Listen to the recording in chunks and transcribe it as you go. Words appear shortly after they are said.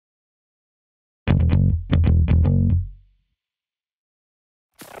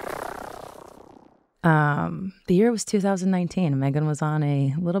The year was 2019. Megan was on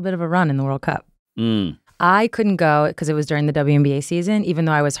a little bit of a run in the World Cup. Mm. I couldn't go because it was during the WNBA season. Even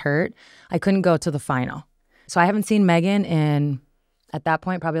though I was hurt, I couldn't go to the final. So I haven't seen Megan in, at that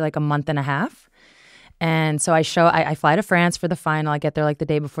point, probably like a month and a half. And so I fly to France for the final. I get there like the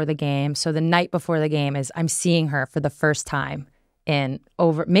day before the game. So the night before the game I'm seeing her for the first time in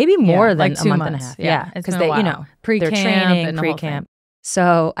maybe more than like a 2 month months. and a half. Yeah, because they, pre-camp they're training, and the whole pre-camp.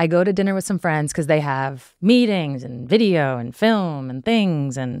 So I go to dinner with some friends because they have meetings and video and film and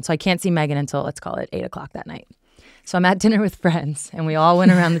things. And so I can't see Megan until, let's call it 8 o'clock that night. So I'm at dinner with friends and we all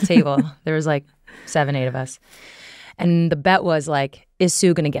went around the table. There was like 7, 8 of us. And the bet was like, is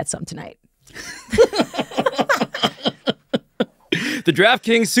Sue going to get some tonight? The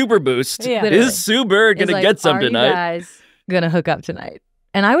DraftKings Super Boost. Yeah. Is Sue Bird going to get some tonight? Are you guys going to hook up tonight?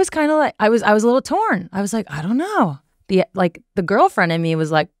 And I was kind of like, I was a little torn. I was like, I don't know. The girlfriend in me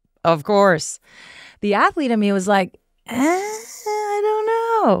was like, of course. The athlete in me was like, I don't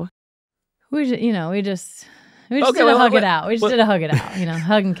know. We just did a hug it out. We just did a hug it out.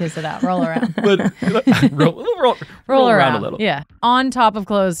 Hug and kiss it out. Roll around. roll around a little. Yeah. On top of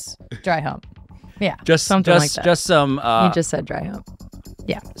clothes, dry hump. Yeah. Something like that. Just some. You just said dry hump.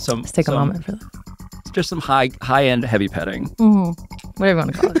 Yeah. Let's take a moment for that. Just some high-end heavy petting. Mm-hmm. Whatever you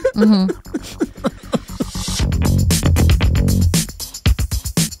want to call it. Mm-hmm.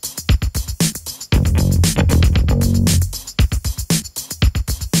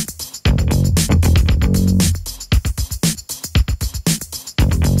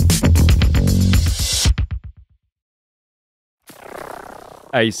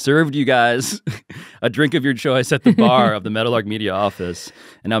 I served you guys a drink of your choice at the bar of the Meadowlark Media office.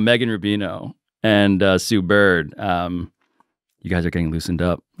 And now Megan Rapinoe and Sue Bird, you guys are getting loosened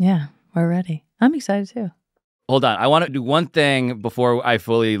up. Yeah, we're ready. I'm excited too. Hold on. I want to do one thing before I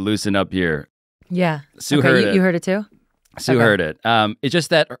fully loosen up here. Yeah. Sue heard it. You heard it too? Sue heard it. It's just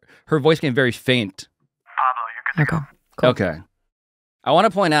that her voice became very faint. Pablo, you're good to go. Cool. Okay. I want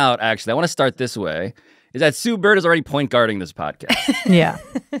to point out, actually, I want to start this way, is that Sue Bird is already point guarding this podcast. Yeah.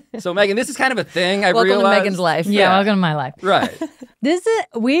 So, Megan, this is kind of a thing I've Welcome realized. to Megan's life. Yeah, welcome to my life. Right.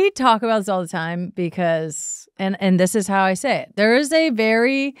 We talk about this all the time because, and this is how I say it, there is a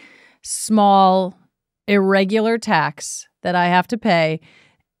very small, irregular tax that I have to pay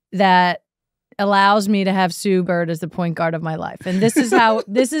that allows me to have Sue Bird as the point guard of my life. And this is how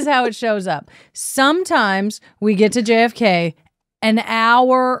it shows up. Sometimes we get to JFK an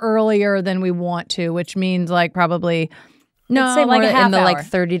hour earlier than we want to, which means like probably I'd say like more a half in the hour. like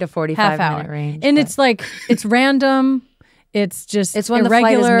 30 to 45 minute range. And but it's like it's random. It's just it's when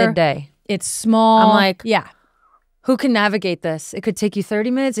irregular. the flight is midday. It's small. I'm like, yeah. Who can navigate this? It could take you 30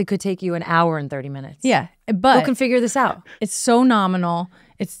 minutes. It could take you an hour and 30 minutes. Yeah, but who can figure this out? It's so nominal.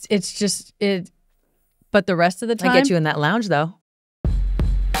 It's just it. But the rest of the time, I get you in that lounge though.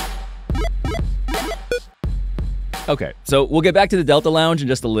 Okay, so we'll get back to the Delta Lounge in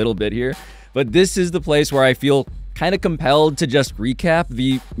just a little bit here, but this is the place where I feel kind of compelled to just recap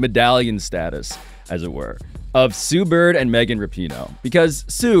the medallion status, as it were, of Sue Bird and Megan Rapinoe. Because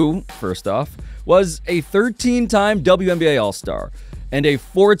Sue, first off, was a 13-time WNBA All-Star and a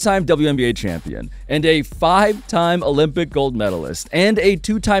 4-time WNBA champion and a 5-time Olympic gold medalist and a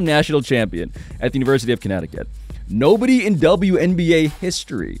 2-time national champion at the University of Connecticut. Nobody in WNBA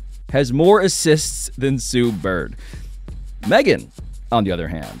history has more assists than Sue Bird. Megan, on the other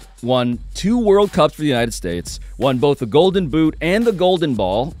hand, won 2 World Cups for the United States, won both the Golden Boot and the Golden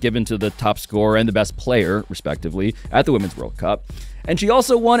Ball, given to the top scorer and the best player, respectively, at the Women's World Cup. And she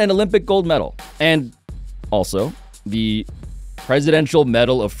also won an Olympic gold medal, and also the Presidential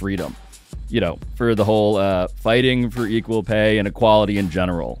Medal of Freedom, for the whole fighting for equal pay and equality in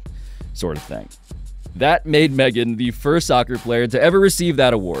general sort of thing. That made Megan the first soccer player to ever receive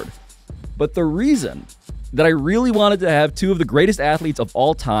that award. But the reason that I really wanted to have 2 of the greatest athletes of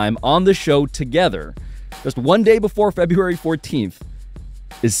all time on the show together, just one day before February 14th,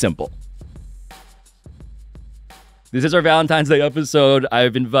 is simple. This is our Valentine's Day episode.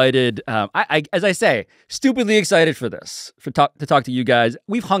 I've invited, as I say, stupidly excited for this, to talk to you guys.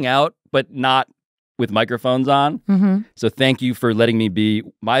 We've hung out, but not with microphones on. Mm-hmm. So thank you for letting me be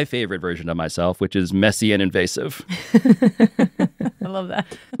my favorite version of myself, which is messy and invasive. I love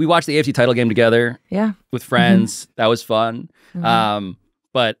that. We watched the AFC title game together. Yeah. With friends. Mm-hmm. That was fun. Mm-hmm.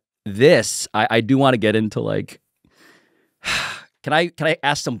 But this, I do want to get into like, can I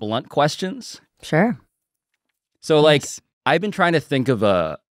ask some blunt questions? Sure. So like, I've been trying to think of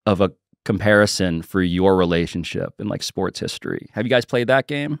a comparison for your relationship in like sports history. Have you guys played that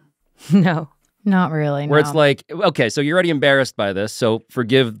game? No. Not really, Where it's like, okay, so you're already embarrassed by this, so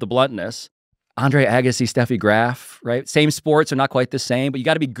forgive the bluntness. Andre Agassi, Steffi Graf, right? Same sports are not quite the same, but you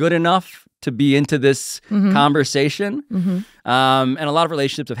got to be good enough to be into this conversation. And a lot of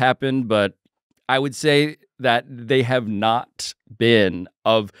relationships have happened, but I would say that they have not been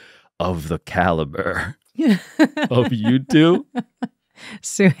of the caliber of you two.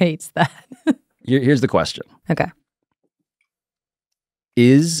 Sue hates that. Here's the question. Okay.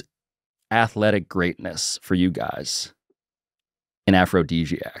 Is athletic greatness for you guys an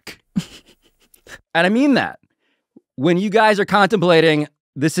aphrodisiac? And I mean that. When you guys are contemplating,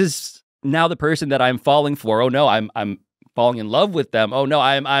 this is now the person that I'm falling for. Oh no, I'm falling in love with them. Oh no,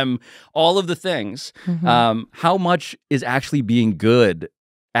 I'm all of the things. How much is actually being good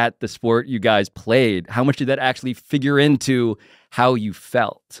at the sport you guys played? How much did that actually figure into how you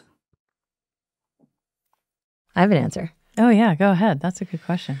felt? I have an answer. Oh yeah, go ahead. That's a good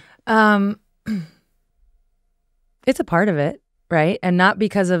question. It's a part of it, right? And not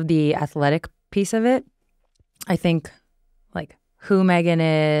because of the athletic piece of it. I think like who Megan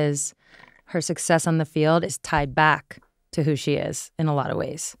is, her success on the field is tied back to who she is in a lot of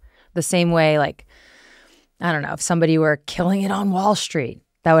ways. The same way, like, I don't know, if somebody were killing it on Wall Street,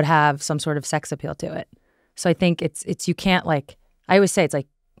 that would have some sort of sex appeal to it. So I think it's you can't, like, I always say it's like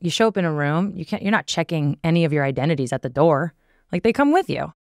you show up in a room, you're not checking any of your identities at the door. Like, they come with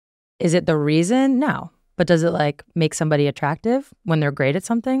you. Is it the reason? No. But does it like make somebody attractive when they're great at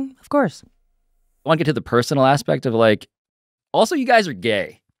something? Of course. I want to get to the personal aspect of like, also you guys are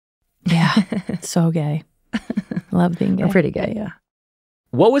gay. Yeah, so gay. Love being gay. We're pretty gay, yeah.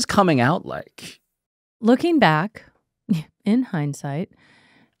 What was coming out like? Looking back, in hindsight,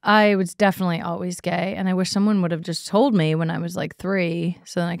 I was definitely always gay, and I wish someone would have just told me when I was like 3,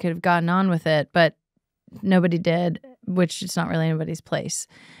 so then I could have gotten on with it, but nobody did, which is not really anybody's place.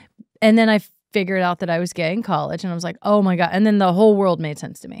 And then I figured out that I was gay in college, and I was like, oh my God. And then the whole world made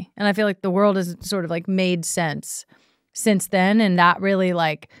sense to me. And I feel like the world has sort of like made sense since then, and that really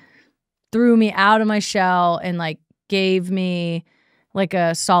like threw me out of my shell and like gave me like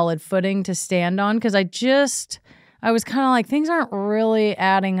a solid footing to stand on, because I was kind of like, things aren't really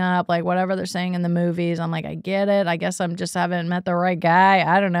adding up, like whatever they're saying in the movies. I'm like, I get it. I guess I'm just haven't met the right guy.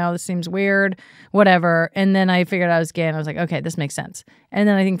 I don't know. This seems weird, whatever. And then I figured I was gay, and I was like, okay, this makes sense. And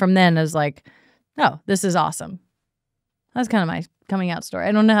then I think from then I was like, oh, this is awesome. That's kind of my coming out story.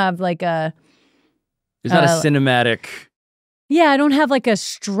 I don't have like a... It's not a cinematic... Yeah, I don't have like a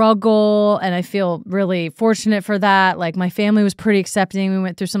struggle, and I feel really fortunate for that. Like, my family was pretty accepting. We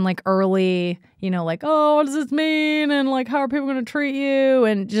went through some like early, like, oh, what does this mean? And like, how are people going to treat you?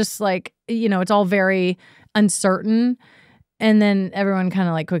 And just like, it's all very uncertain. And then everyone kind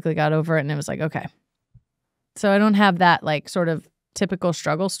of like quickly got over it, and it was like, okay. So I don't have that like sort of typical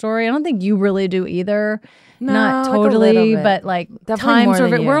struggle story. I don't think you really do either. No, not like totally, but like definitely times more are.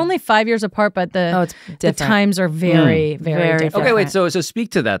 than you. We're only 5 years apart, but it's the different. times are very, very different. Okay, wait. So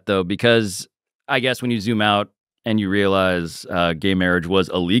speak to that though, because I guess when you zoom out and you realize gay marriage was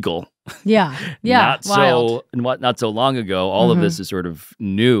illegal, yeah, wild. not so long ago. All of this is sort of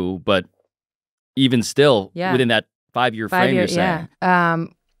new, but even still, within that 5-year frame, you're saying. Yeah.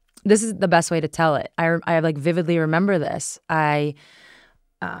 This is the best way to tell it. I like vividly remember this. I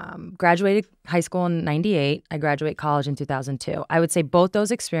graduated high school in 98. I graduated college in 2002. I would say both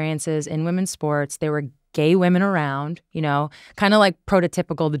those experiences in women's sports, there were gay women around, kind of like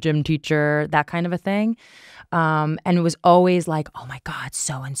prototypical, the gym teacher, that kind of a thing. And it was always like, oh my God,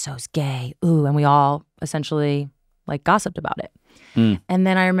 so-and-so's gay. Ooh, and we all essentially like gossiped about it. And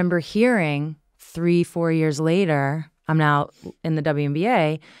then I remember hearing 3-4 years later, I'm now in the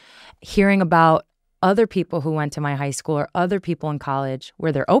WNBA, hearing about other people who went to my high school or other people in college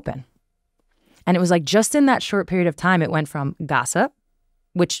where they're open. And it was like just in that short period of time, it went from gossip,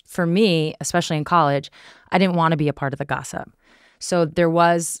 which for me, especially in college, I didn't want to be a part of the gossip. So there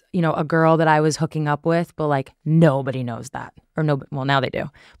was, a girl that I was hooking up with, but like nobody knows that. Or no, well, now they do.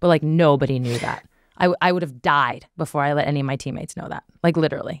 But like nobody knew that. I would have died before I let any of my teammates know that. Like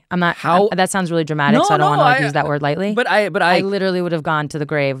literally. I'm not, that sounds really dramatic, so I don't want to use that word lightly. But I literally would have gone to the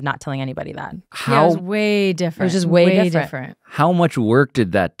grave not telling anybody that. Yeah, it was way different. It was just way different. How much work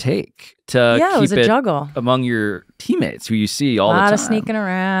did that take to keep it was a juggle among your teammates who you see all the time? A lot of sneaking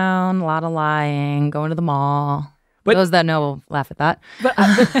around, a lot of lying, going to the mall. But those that know will laugh at that. But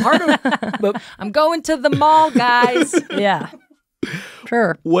part of I'm going to the mall, guys. Yeah.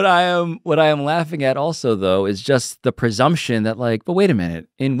 Sure. What I am laughing at also though is just the presumption that like, but wait a minute,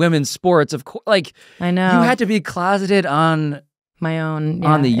 in women's sports, of course, like I know you had to be closeted on my own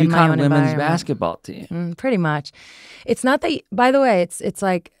on the UConn women's basketball team. Pretty much. It's not that. By the way, it's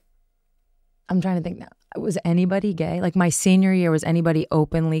like I'm trying to think now. Was anybody gay? Like my senior year, was anybody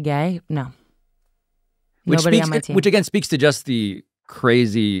openly gay? No. Nobody on my team. Which again speaks to just the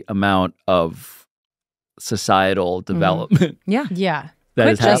crazy amount of societal development. Yeah. Yeah. That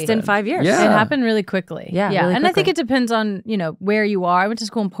has Just in happened. 5 years. Yeah. It happened really quickly. Yeah, Yeah. really And I think quickly. it depends on, where you are. I went to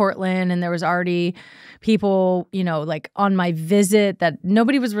school in Portland and there was already people, like on my visit that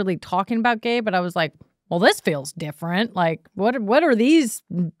nobody was really talking about gay, but I was like, well, this feels different. Like, what are these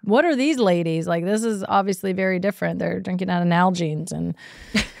ladies? Like, this is obviously very different. They're drinking out of Nalgene's and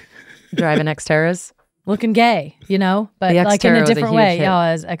Driving Xterras. looking gay, but The like in Xterra a was a different huge way. hit Yeah,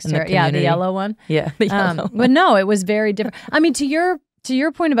 as in Xterra. the Yeah, the community. yellow one. Yeah. The yellow But no, it was very different. I mean, to your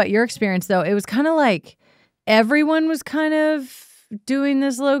point about your experience, though, it was kind of like everyone was kind of doing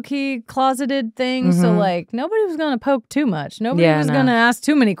this low-key closeted thing. So, like, nobody was going to poke too much. Nobody was going to ask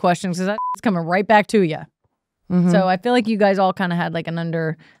too many questions because that's coming right back to you. So I feel like you guys all kind of had like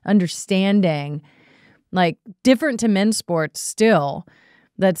an understanding, like different to men's sports still.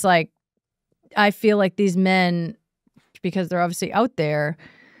 That's like, I feel like these men, because they're obviously out there,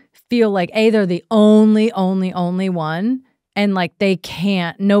 feel like they're the only one, and like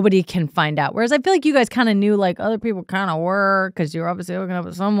nobody can find out. Whereas I feel like you guys kind of knew like other people kind of were, because you were obviously hooking up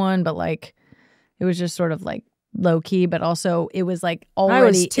with someone, but like it was just sort of like low key, but also it was like already I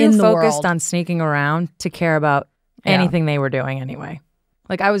was too in the focused world. on sneaking around to care about anything they were doing anyway.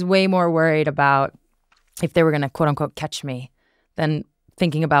 Like I was way more worried about if they were going to quote unquote catch me than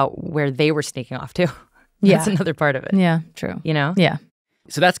thinking about where they were sneaking off to. That's another part of it. Yeah, true. Yeah.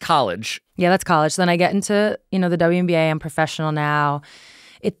 So that's college. Yeah, that's college. So then I get into, the WNBA. I'm professional now.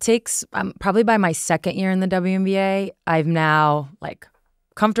 It takes probably by my second year in the WNBA, I'm now like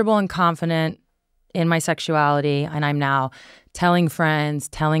comfortable and confident in my sexuality. And I'm now telling friends,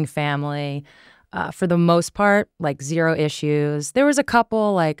 telling family. For the most part, like zero issues. There was a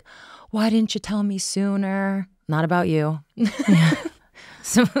couple like, why didn't you tell me sooner? Not about you.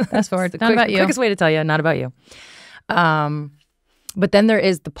 So Fast forward. Not about you. Quickest way to tell you, not about you. But then there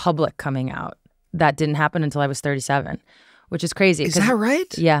is the public coming out. That didn't happen until I was 37, which is crazy. Is that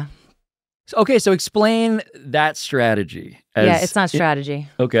right? Yeah. Okay, so explain that strategy. Yeah, it's not strategy.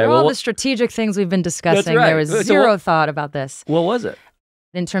 Okay, For well, all the strategic things we've been discussing, right. there was So zero thought about this. what was it?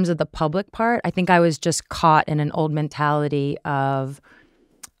 In terms of the public part, I think I was just caught in an old mentality of,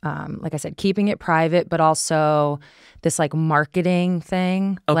 like I said, keeping it private, but also this like marketing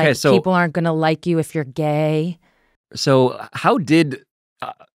thing. Okay, like, so people aren't going to like you if you're gay. So how did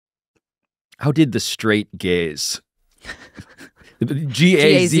the straight gaze?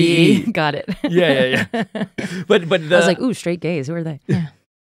 GAZE. Got it. Yeah. But I was like, ooh, straight gays. Who are they? Yeah.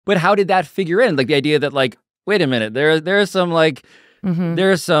 But how did that figure in? Like the idea that like, wait a minute, there's some like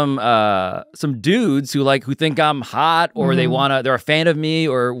there's some dudes who think I'm hot or they're a fan of me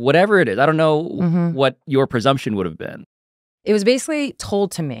or whatever it is. I don't know what your presumption would have been. It was basically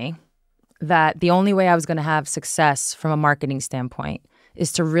told to me that the only way I was going to have success from a marketing standpoint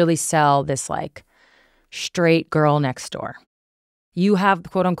is to really sell this like straight girl next door. You have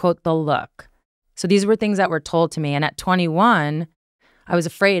quote unquote the look. So these were things that were told to me. And at 21, I was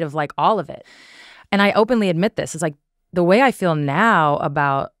afraid of like all of it. And I openly admit this. It's like the way I feel now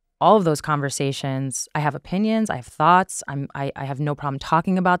about all of those conversations, I have opinions, I have thoughts. I have no problem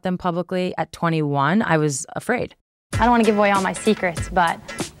talking about them publicly. At 21, I was afraid. I don't want to give away all my secrets, but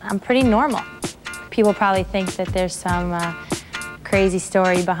I'm pretty normal. People probably think that there's some crazy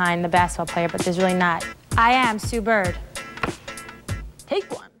story behind the basketball player, but there's really not. I am Sue Bird.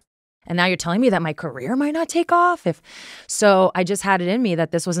 Take one. And now you're telling me that my career might not take off? So I just had it in me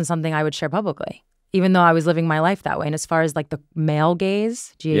that this wasn't something I would share publicly, even though I was living my life that way. And as far as like the male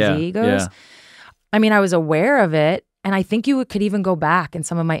gaze, GAZ goes, I mean, I was aware of it. And I think you could even go back in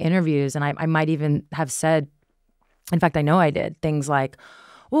some of my interviews, and I might even have said, in fact, I know I did, things like,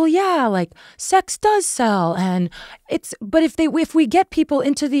 well, yeah, like sex does sell, but if we get people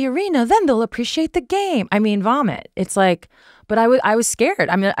into the arena, then they'll appreciate the game. I mean, vomit. It's like, but I was scared.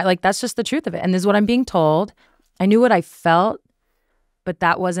 I mean, that's just the truth of it. And this is what I'm being told. I knew what I felt, but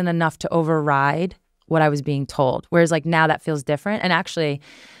that wasn't enough to override what I was being told. Whereas like now that feels different. And actually,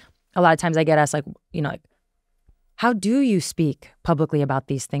 a lot of times I get asked like, like, how do you speak publicly about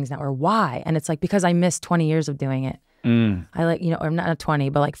these things now, or why? And it's like, because I missed 20 years of doing it. I like, or not 20,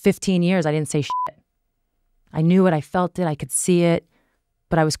 but like 15 years, I didn't say shit. I knew it, I felt it, I could see it,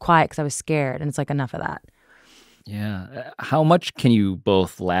 but I was quiet because I was scared. And it's like, enough of that. Yeah. How much can you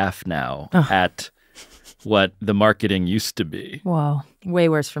both laugh now at what the marketing used to be? Whoa. Way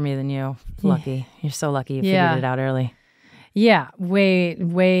worse for me than you. Lucky. You're so lucky you Yeah. figured it out early. Yeah,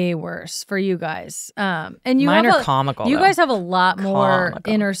 way worse for you guys. And you Mine have are comical. You though. guys have a lot more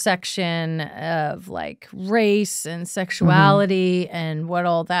Comical. intersection of like race and sexuality and what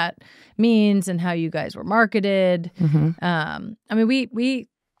all that means and how you guys were marketed. I mean, we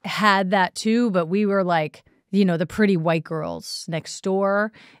had that too, but we were like, you know, the pretty white girls next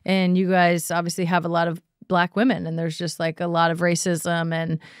door, and you guys obviously have a lot of Black women, and there's just like a lot of racism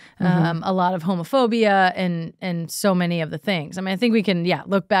and a lot of homophobia and so many of the things. I mean, I think we can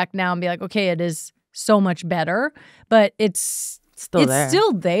look back now and be like, okay, it is so much better, but it's still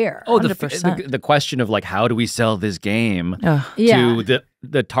there. Oh, 100%. the question of like, how do we sell this game Yeah. to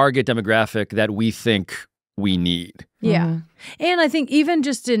the target demographic that we think we need? Yeah. And I think even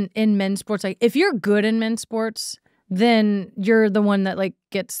just in men's sports, like if you're good in men's sports, then you're the one that like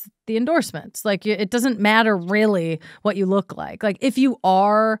gets the endorsements. Like it doesn't matter really what you look like. Like if you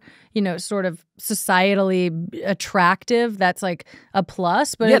are, you know, sort of societally attractive, that's like a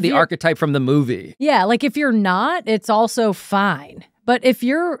plus. But the archetype from the movie. Yeah, like if you're not, it's also fine. But if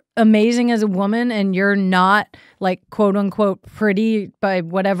you're amazing as a woman and you're not like quote unquote pretty by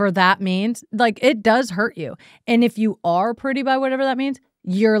whatever that means, like it does hurt you. And if you are pretty by whatever that means,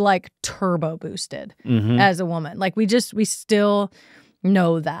 you're like turbo boosted as a woman. Like we still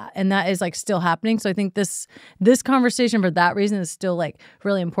know that, and that is like still happening. So I think this conversation for that reason is still like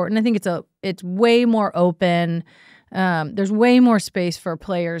really important. I think it's way more open. There's way more space for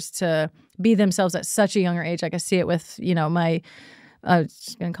players to be themselves at such a younger age. Like I see it with, you know, I was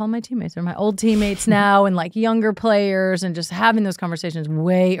just going to call them my teammates. They're my old teammates now, and like younger players, and just having those conversations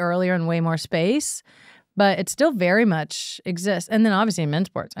way earlier and way more space. But it still very much exists. And then obviously in men's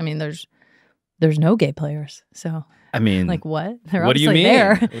sports, I mean, there's no gay players. So I mean, like what? They're what do you obviously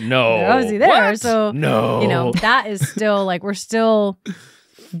mean? there. No. They're obviously there. What? So no. You know, that is still like we're still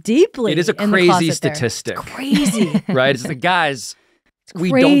deeply. It is a in the crazy closet statistic. There. It's crazy. Right? It's like, guys,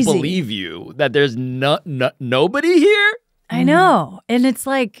 we crazy. don't believe you that there's nobody here. I know. And it's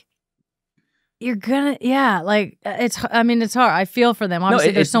like, you're gonna, like, it's hard. I feel for them.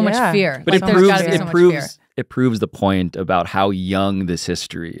 Obviously, there's so much fear. But like, it there's gotta be so much fear. It proves the point about how young this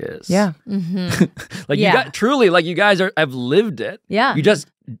history is. Yeah. Like you guys have lived it. Yeah.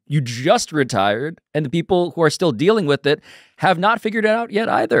 You just retired, and the people who are still dealing with it have not figured it out yet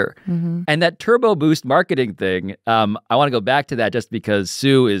either. And that turbo boost marketing thing, I want to go back to that just because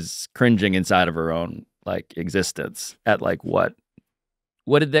Sue is cringing inside of her own like existence at like what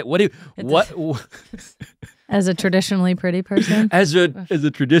as a traditionally pretty person? As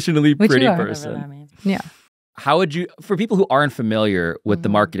a traditionally pretty Whatever person. that means. Yeah. How would you, for people who aren't familiar with the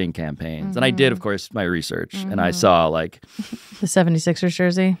marketing campaigns, and I did, of course, my research, and I saw like the 76ers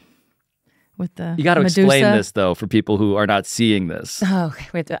jersey with the you got to Medusa. explain this though for people who are not seeing this. Oh, okay.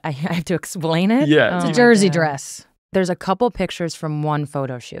 Wait, I have to explain it? Yeah. It's Oh a my jersey God. dress. There's a couple pictures from one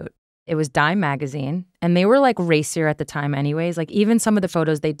photo shoot. It was Dime magazine, and they were like racier at the time anyways. Like even some of the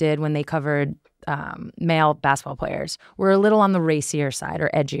photos they did when they covered male basketball players were a little on the racier side or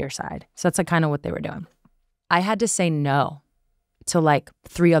edgier side. So that's like kind of what they were doing. I had to say no to like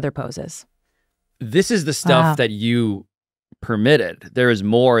 3 other poses. This is the stuff that you permitted. There is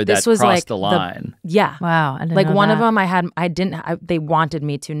more that This was crossed like the line. Yeah. Wow. I didn't Like know one that. of them they wanted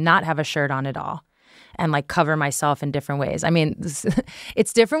me to not have a shirt on at all and like cover myself in different ways. I mean,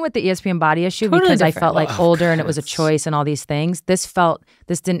 it's different with the ESPN body issue Totally because I different. felt like older and it was a choice and all these things. This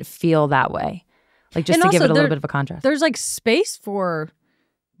didn't feel that way. Like just And to give also it a little bit of a contrast. There's like space for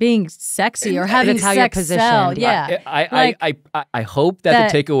being sexy or having It's how you're sex positioned. sell. Yeah. I hope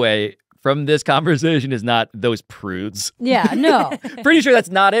that the takeaway from this conversation is not those prudes. Yeah, no. Pretty sure that's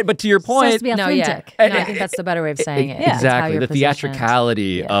not it. But to your It has point, to be No, authentic. No, I think that's the better way of saying it. It's how exactly you're the positioned.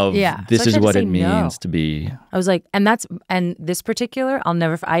 theatricality of Yeah. this So I is tried to what say it means no. to be. I was like, and this particular, I'll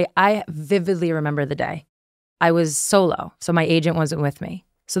never, I vividly remember the day. I was solo, so my agent wasn't with me.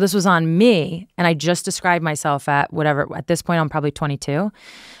 So this was on me, and I just described myself at this point I'm probably 22.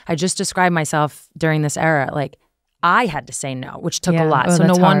 I just described myself during this era, like I had to say no, which took a lot. Oh, so no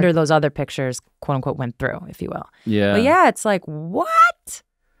that's wonder hard. those other pictures, quote unquote, went through, if you will. Yeah. But yeah, it's like, what?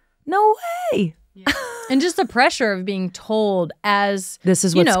 No way. And just the pressure of being told as This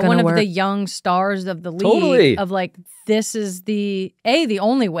is you what's know, gonna one of work. the young stars of the league Totally. of like, this is the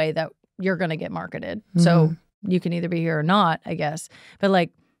only way that you're going to get marketed. So you can either be here or not, I guess. But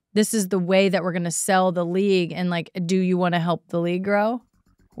like, this is the way that we're going to sell the league. And like, do you want to help the league grow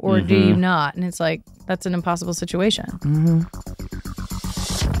or do you not? And it's like, that's an impossible situation.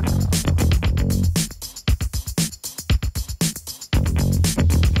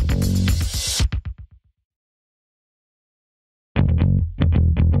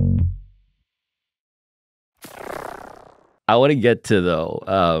 I want to get to,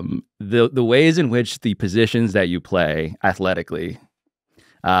 though, the ways in which the positions that you play athletically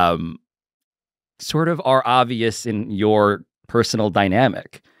sort of are obvious in your personal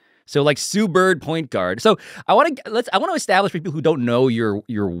dynamic. So like Sue Bird, point guard. So I want to establish for people who don't know your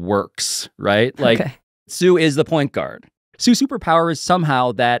works, right? Like Sue is the point guard. Sue's superpower is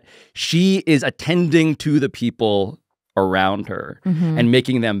somehow that she is attending to the people around her and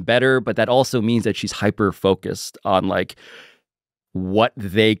making them better, but that also means that she's hyper focused on like what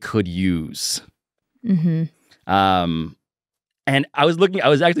they could use. And I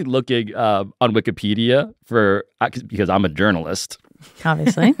was actually looking on Wikipedia because I'm a journalist.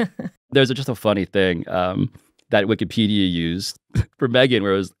 Obviously. There's just a funny thing that Wikipedia used for Megan,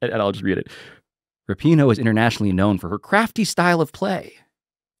 where it was, and I'll just read it. Rapinoe is internationally known for her crafty style of play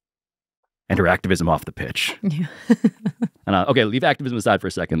and her activism off the pitch. Yeah. And okay, leave activism aside for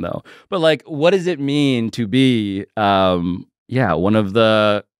a second, though. But like, what does it mean to be, one of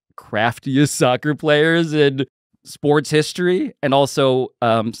the craftiest soccer players in sports history, and also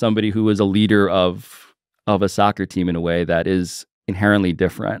somebody who is a leader of a soccer team in a way that is inherently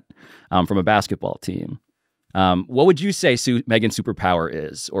different from a basketball team? What would you say Megan's superpower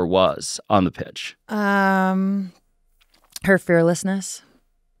is or was on the pitch? Her fearlessness,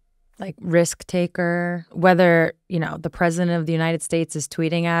 like risk taker, whether, the president of the United States is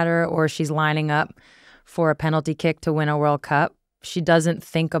tweeting at her or she's lining up for a penalty kick to win a World Cup. She doesn't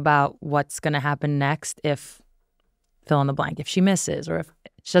think about what's going to happen next if fill in the blank, if she misses, or if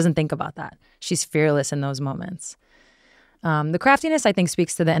she doesn't think about that. She's fearless in those moments. The craftiness, I think,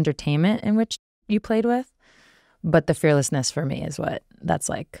 speaks to the entertainment in which you played with. But the fearlessness for me is that's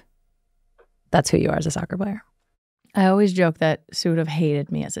who you are as a soccer player. I always joke that Sue would have hated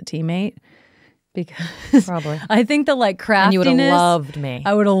me as a teammate because probably I think the like craftiness. And you would have loved me.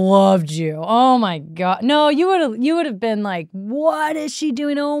 I would have loved you. Oh my God. No, you would have been like, what is she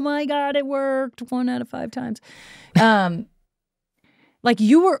doing? Oh my God, it worked 1 out of 5 times. Like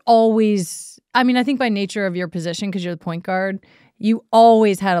you were always, I think by nature of your position, because you're the point guard, you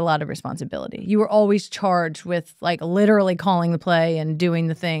always had a lot of responsibility. You were always charged with like literally calling the play and doing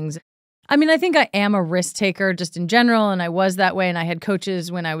the things. I think I am a risk taker just in general, and I was that way. And I had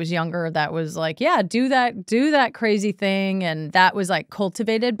coaches when I was younger that was like, yeah, do that crazy thing. And that was like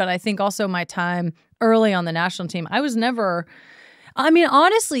cultivated. But I think also my time early on the national team, I was never,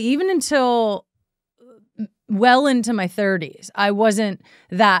 honestly, even until well into my 30s, I wasn't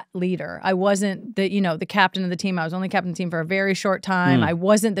that leader. I wasn't the captain of the team. I was only captain of the team for a very short time. I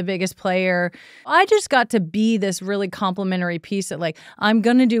wasn't the biggest player. I just got to be this really complimentary piece that like, I'm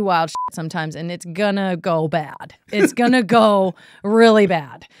going to do wild shit sometimes and it's going to go bad. It's going to go really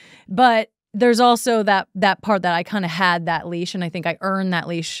bad. But there's also that part that I kind of had that leash, and I think I earned that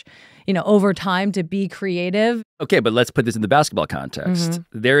leash over time to be creative. Okay, but let's put this in the basketball context.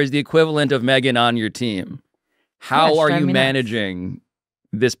 There is the equivalent of Megan on your team. How are you managing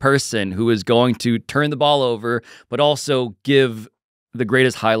this person who is going to turn the ball over, but also give the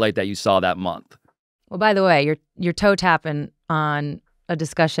greatest highlight that you saw that month? Well, by the way, you're toe tapping on a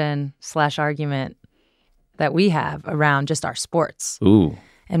discussion / argument that we have around just our sports. Ooh.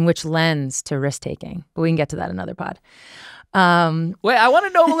 And which lens to risk taking. But we can get to that in another pod. Wait, I want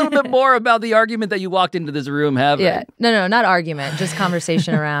to know a little bit more about the argument that you walked into this room having. Yeah, no, not argument, just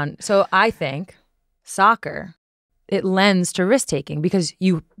conversation around. So I think soccer, it lends to risk taking because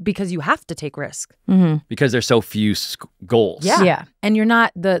you have to take risk because there's so few goals. Yeah. And you're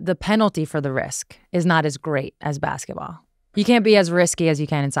not the penalty for the risk is not as great as basketball. You can't be as risky as you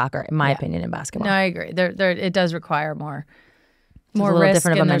can in soccer, in my opinion, in basketball. No, I agree. There it does require more risk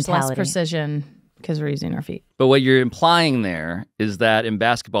and there's less precision because we're using our feet. But what you're implying there is that in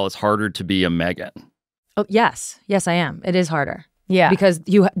basketball it's harder to be a Megan. Oh yes, I am. It is harder. Yeah, because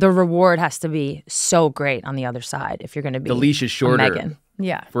the reward has to be so great on the other side if you're going to be the leash is shorter. Megan.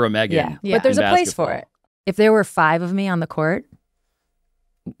 Yeah, for a Megan. Yeah. But there's a place for it. If there were 5 of me on the court,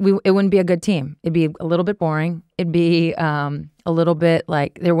 it wouldn't be a good team. It'd be a little bit boring. It'd be a little bit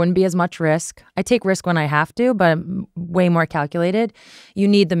like there wouldn't be as much risk. I take risk when I have to, but I'm way more calculated. You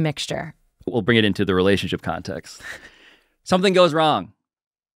need the mixture. We'll bring it into the relationship context. Something goes wrong.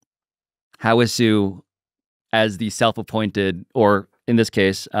 How is Sue, as the self-appointed, or in this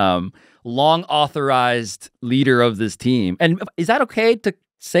case, long authorized leader of this team? And is that okay to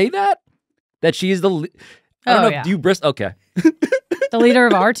say that? That she's the... I don't know. Yeah. Do you bristle? Okay. The leader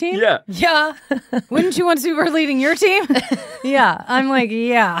of our team? Yeah. Yeah. Wouldn't you want Sue Bird leading your team? Yeah. I'm like,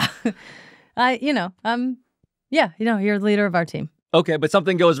 yeah. You're the leader of our team. Okay, but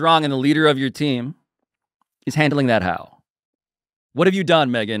something goes wrong and the leader of your team is handling that how? What have you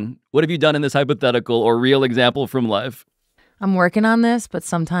done, Megan? What have you done in this hypothetical or real example from life? I'm working on this, but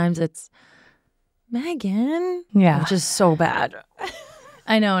sometimes it's Megan. Yeah. Which is so bad.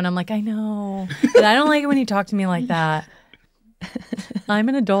 I know. And I'm like, I know. But I don't like it when you talk to me like that. I'm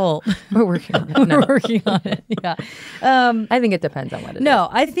an adult. We're working on it. We're working on it. Yeah. I think it depends on what it is. No,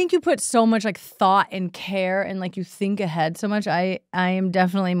 I think you put so much like thought and care and like you think ahead so much. I am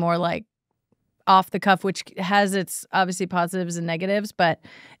definitely more like off the cuff, which has its obviously positives and negatives,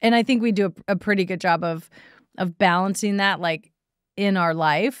 and I think we do a pretty good job of balancing that like in our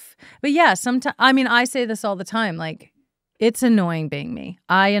life. But yeah, sometimes, I mean, I say this all the time, like, it's annoying being me.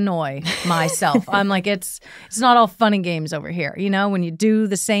 I annoy myself. I'm like, it's not all fun and games over here. You know, when you do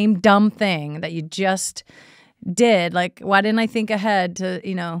the same dumb thing that you just did, like, why didn't I think ahead to,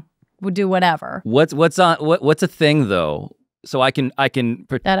 you know, we'll do whatever. What's a thing though? So I can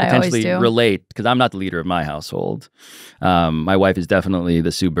potentially relate because I'm not the leader of my household. My wife is definitely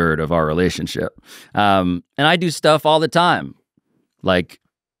the Sue Bird of our relationship. And I do stuff all the time, like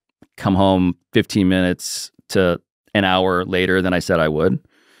come home 15 minutes to an hour later than I said I would,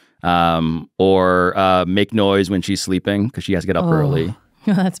 or make noise when she's sleeping because she has to get up early.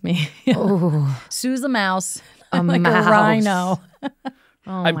 That's me. Sue's a mouse. I'm like a rhino.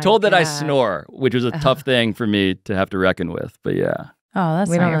 I'm told that I snore, which was a tough thing for me to have to reckon with. But yeah. Oh, that's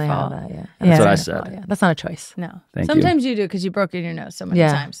we not don't your really fault. have that, yeah. That's what I said. Yeah. That's not a choice. No. Thank Sometimes you do because you broke your nose so many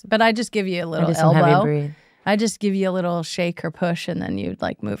times. But I just give you a little elbow. I just give you a little shake or push, and then you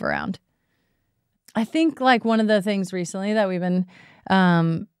like move around. I think like one of the things recently that we've been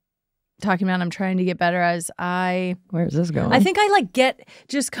talking about, I'm trying to get better as where is this going? I think I like get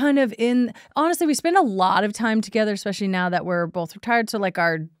just kind of honestly, we spend a lot of time together, especially now that we're both retired. So like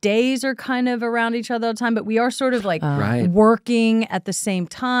our days are kind of around each other all the time, but we are sort of like working at the same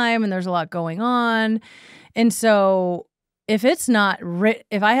time and there's a lot going on. And so if it's not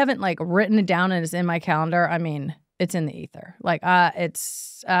if I haven't like written it down and it's in my calendar, I mean, it's in the ether. Like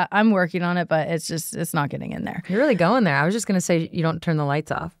I'm working on it, but it's not getting in there. You're really going there. I was just going to say you don't turn the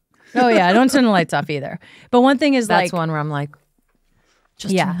lights off. Oh yeah, I don't turn the lights off either. But one thing is that's one where I'm like,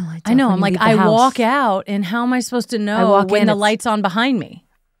 just turn the lights off. I know. I'm like, I walk out, and how am I supposed to know when the light's on behind me?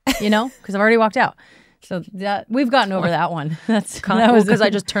 You know, because I've already walked out. So that we've gotten over that one. That was because I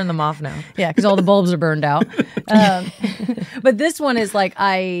just turned them off now. Yeah, because all the bulbs are burned out. But this one is like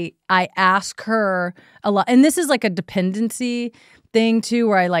I ask her a lot, and this is like a dependency thing too,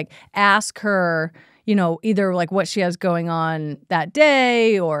 where I like ask her, you know, either like what she has going on that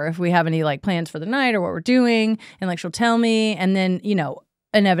day or if we have any like plans for the night or what we're doing. And like she'll tell me. And then, you know,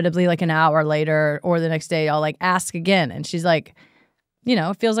 inevitably like an hour later or the next day, I'll like ask again. And she's like, you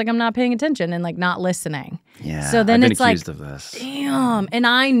know, it feels like I'm not paying attention and like not listening. Yeah. So then I've been it's accused like, of this. damn. And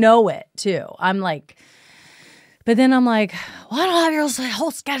I know it too. I'm like, but then I'm like, well, I don't have your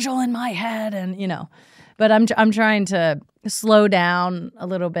whole schedule in my head. And, you know, but I'm trying to slow down a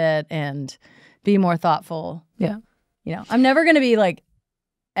little bit and be more thoughtful. Yeah. You know, I'm never going to be like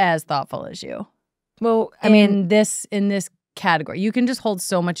as thoughtful as you. Well, I mean, in this category, you can just hold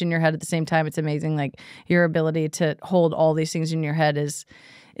so much in your head at the same time. It's amazing. Like your ability to hold all these things in your head is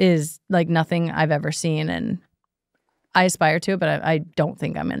like nothing I've ever seen. And I aspire to it, but I don't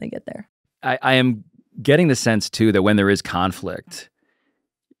think I'm going to get there. I am getting the sense too that when there is conflict,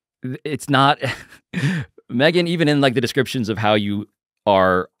 it's not Megan, even in like the descriptions of how you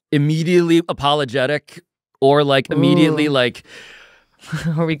are immediately apologetic or like immediately like,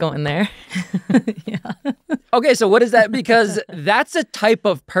 are we going there? Yeah. Okay, so what is that? Because that's a type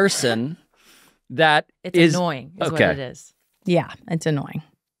of person that it's annoying is what it is. Yeah, it's annoying.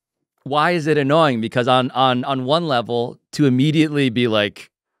 Why is it annoying? Because on one level, to immediately be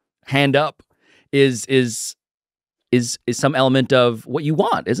like hand up is some element of what you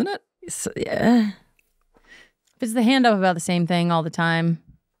want, isn't it? Yeah. If it's the hand up about the same thing all the time,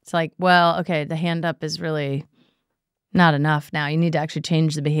 it's like, well, okay, the hand up is really not enough now. You need to actually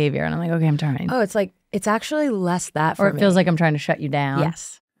change the behavior. And I'm like, okay, I'm trying. Oh, it's like, it's actually less that for me. Or it feels like I'm trying to shut you down.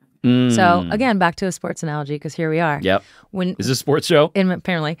 Yes. So again, back to a sports analogy, because here we are. Yep. Is this a sports show?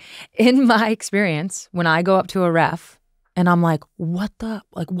 Apparently, in my experience, when I go up to a ref and I'm like, what?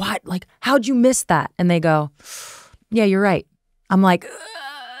 Like, how'd you miss that? And they go, yeah, you're right. I'm like,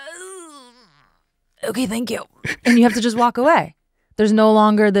 okay, thank you. And you have to just walk away. There's no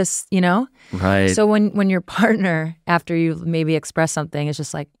longer this, you know? Right. So when your partner, after you maybe express something, is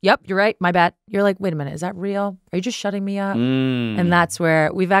just like, yep, you're right, my bad. You're like, wait a minute, is that real? Are you just shutting me up? And that's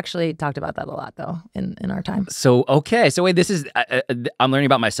where we've actually talked about that a lot, though, in our time. So, okay. So wait, this is, I'm learning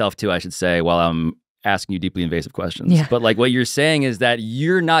about myself, too, I should say, while I'm asking you deeply invasive questions. Yeah. But like what you're saying is that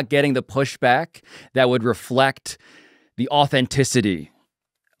you're not getting the pushback that would reflect the authenticity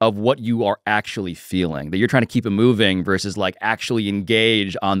of what you are actually feeling, that you're trying to keep it moving versus like actually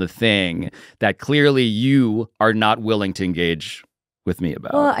engage on the thing that clearly you are not willing to engage with me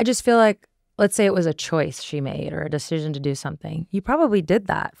about. Well, I just feel like, let's say it was a choice she made or a decision to do something. You probably did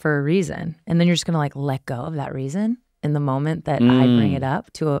that for a reason. And then you're just going to like let go of that reason in the moment that I bring it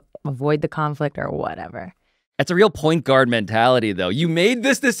up to avoid the conflict or whatever. It's a real point guard mentality, though. You made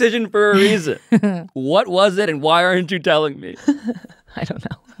this decision for a reason. What was it, and why aren't you telling me? I don't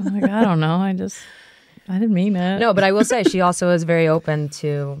know. I'm like, I don't know. I didn't mean it. No, but I will say she also is very open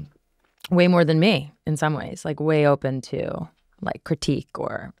to way more than me in some ways, like way open to like critique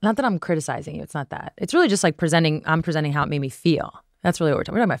or not that I'm criticizing you. It's not that. It's really just like I'm presenting how it made me feel. That's really what we're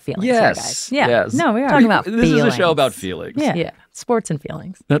talking about feelings here, guys. Yeah. Yes. No, we are. Talking about This feelings. is a show about feelings. Yeah. Yeah. Sports and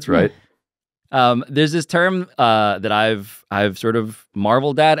feelings. That's right. There's this term that I've sort of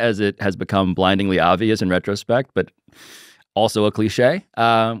marveled at as it has become blindingly obvious in retrospect, but also a cliche,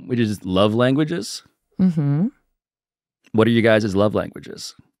 which is love languages. Mm-hmm. What are you guys' love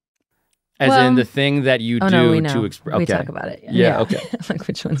languages? As in the thing that you do no, we know. to express. We Okay. talk about it. Yeah, okay. Like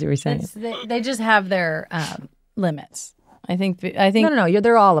which ones you were saying? They just have their limits. I think. No.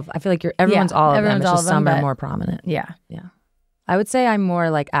 They're all of. I feel like everyone's all of them. everyone's It's all just of them, some are but- more prominent. Yeah. I would say I'm more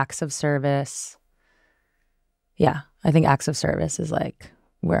like acts of service. Yeah, I think acts of service is like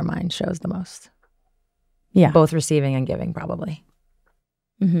where mine shows the most. Yeah. Both receiving and giving, probably.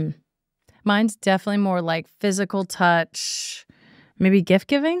 Mm-hmm. Mine's definitely more like physical touch, maybe gift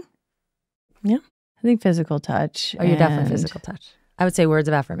giving. Yeah. I think physical touch. Oh, you're definitely and- physical touch. I would say words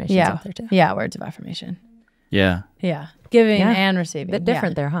of affirmation Yeah. up there too. Yeah, words of affirmation. Yeah. Yeah. Giving Yeah. and receiving. Bit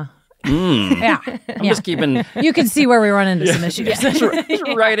different there, huh? Yeah. I'm just keeping You can see where we run into some issues. just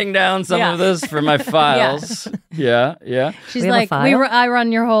writing down some Yeah. of this for my files. Yeah. She's We have a like, file? I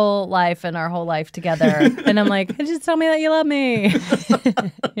run your whole life and our whole life together. And I'm like, just tell me that you love me.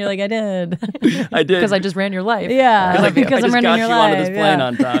 You're like, I did. I did. Because I just ran your life. Yeah. I Because I'm just running got your you life. onto this plane yeah.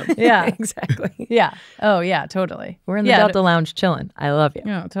 on time. Yeah. Exactly. Yeah. Oh, yeah, totally. We're in the Delta Lounge chilling. I love you.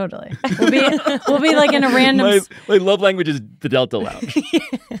 No, totally. We'll be like in a random. My love language is the Delta Lounge.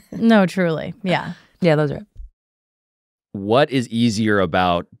 No, truly. Yeah. Yeah, those are it. What is easier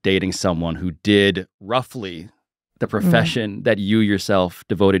about dating someone who did roughly the profession that you yourself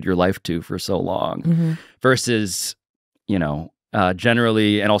devoted your life to for so long versus,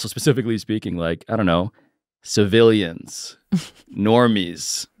 generally and also specifically speaking, like, I don't know, civilians,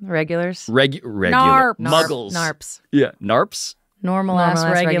 normies, Regulars. regular, Narps. muggles. Narps. Yeah, narps. Normal ass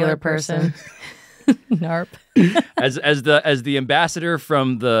regular person. Narp. As the ambassador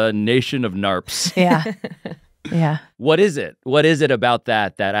from the nation of narps. Yeah. Yeah. What is it? What is it about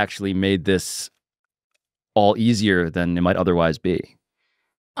that actually made this all easier than it might otherwise be?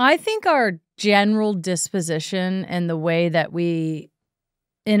 I think our general disposition and the way that we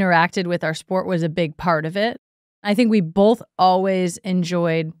interacted with our sport was a big part of it. I think we both always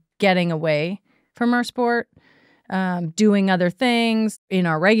enjoyed getting away from our sport, doing other things in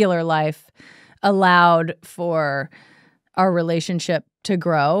our regular life allowed for our relationship to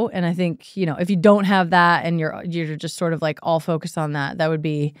grow. And I think, if you don't have that and you're just sort of like all focused on that, that would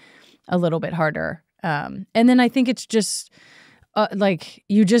be a little bit harder. And then I think it's just like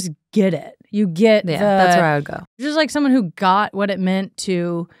you just get it. You get That's where I would go. just like someone who got what it meant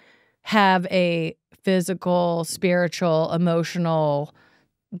to have a physical, spiritual, emotional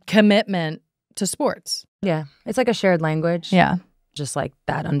commitment to sports. Yeah. It's like a shared language. Yeah. Just like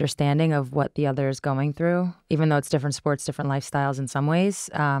that understanding of what the other is going through, even though it's different sports, different lifestyles in some ways.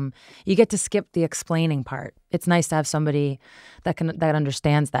 You get to skip the explaining part. It's nice to have somebody that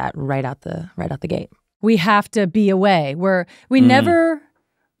understands that right out the gate. We have to be away. We never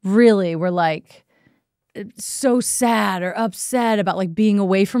really were like so sad or upset about like being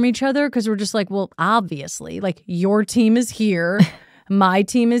away from each other because we're just like, well, obviously, like your team is here. My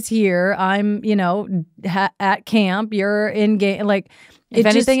team is here. I'm, at camp. You're in game. Like, If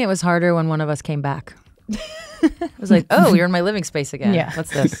anything, it was harder when one of us came back. It was like, oh, you're in my living space again. Yeah. What's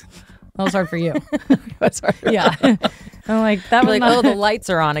this? that was hard for you. What's harder? Yeah. I'm like, that was Like, not, oh, the lights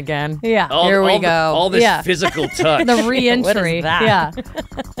are on again. yeah. Here we go. All this Yeah. physical touch. The re-entry. What is that?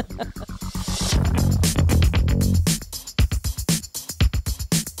 Yeah.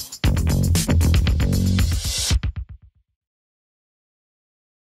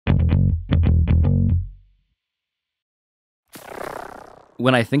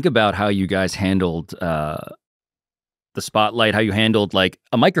 When I think about how you guys handled the spotlight, how you handled like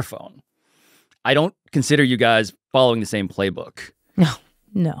a microphone, I don't consider you guys following the same playbook.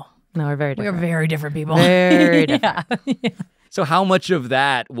 No. No, we're very We different. are very different people. Very different. Yeah. So how much of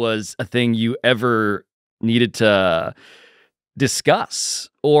that was a thing you ever needed to discuss,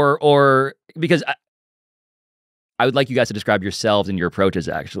 or because I would like you guys to describe yourselves and your approaches,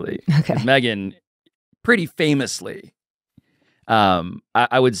 actually. Okay. Megan, pretty famously,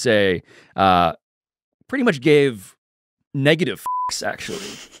 I would say, pretty much gave negative f***s, actually.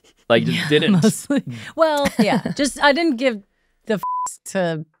 Like, just didn't. Mostly. Well, yeah. Just, I didn't give the f***s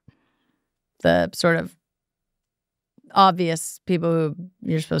to the sort of obvious people who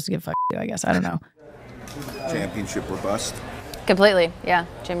you're supposed to give f*** to, I guess. I don't know. Championship or bust? Completely, yeah.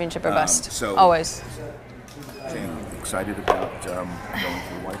 Championship or bust. So always. Jane, excited about going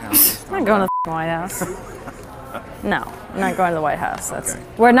to the White House? I'm not going to the White House. No, I'm not going to the White House.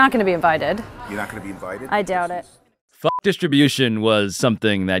 We're not going to be invited. You're not going to be invited? I doubt it. Fuck distribution was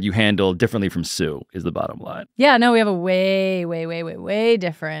something that you handled differently from Sue, is the bottom line. Yeah, no, we have a way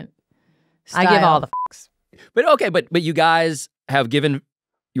different style. I give all the fucks. But okay, but you guys have given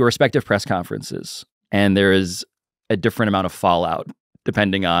your respective press conferences, and there is a different amount of fallout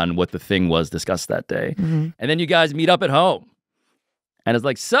depending on what the thing was discussed that day. Mm-hmm. And then you guys meet up at home. And it's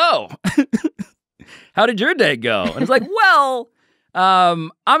like, so, how did your day go? And it's like, well,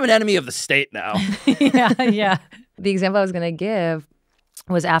 I'm an enemy of the state now. yeah. The example I was going to give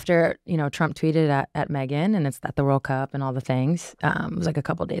was after, Trump tweeted at Meghan, and it's at the World Cup and all the things. It was like a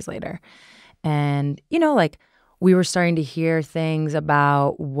couple days later. And, we were starting to hear things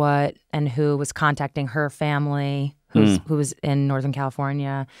about what and who was contacting her family, who was in Northern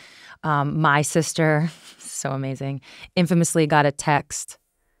California. My sister, so amazing, infamously got a text,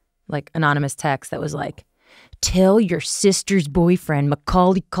 like anonymous text that was like, tell your sister's boyfriend,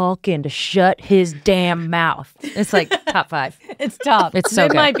 Macaulay Culkin, to shut his damn mouth. It's like top 5. It's top. It's so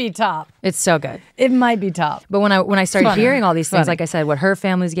good. It might be top. It's so good. It might be top. But when I started hearing all these things, Funny. like I said, what her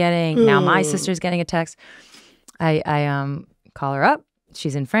family's getting, now my sister's getting a text, I call her up.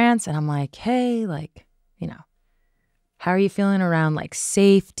 She's in France, and I'm like, hey, like, how are you feeling around like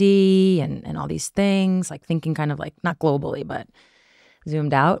safety and all these things? Like thinking kind of like not globally, but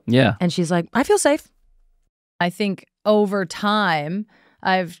zoomed out. Yeah. And she's like, I feel safe. I think over time,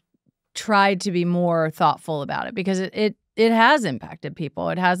 I've tried to be more thoughtful about it because it has impacted people.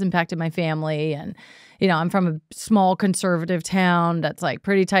 It has impacted my family. And, I'm from a small conservative town that's like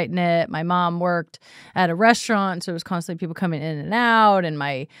pretty tight knit. My mom worked at a restaurant, so it was constantly people coming in and out. And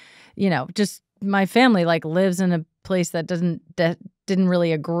my, just my family like lives in a place that didn't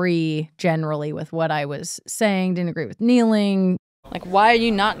really agree generally with what I was saying, didn't agree with kneeling. Like, why are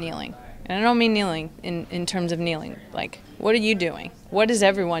you not kneeling? And I don't mean kneeling in terms of kneeling. Like, what are you doing? What is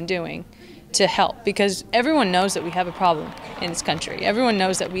everyone doing to help? Because everyone knows that we have a problem in this country. Everyone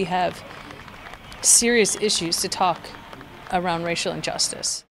knows that we have serious issues to talk around racial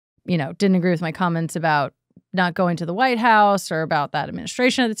injustice. Didn't agree with my comments about not going to the White House or about that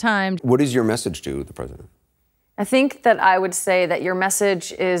administration at the time. What is your message to the president? I think that I would say that your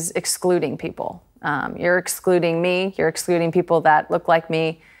message is excluding people. You're excluding me. You're excluding people that look like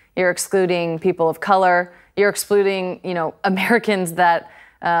me. You're excluding people of color. You're excluding, Americans that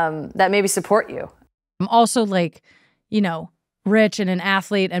maybe support you. I'm also like, rich and an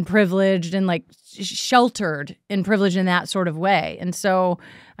athlete and privileged and like sheltered and privileged in that sort of way. And so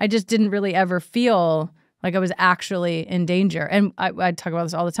I just didn't really ever feel like I was actually in danger. And I talk about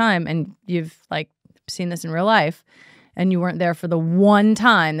this all the time, and you've like seen this in real life, and you weren't there for the one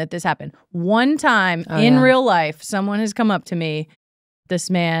time that this happened. One time in real life, someone has come up to me. This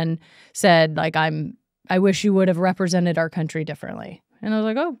man said, like, I wish you would have represented our country differently. And I was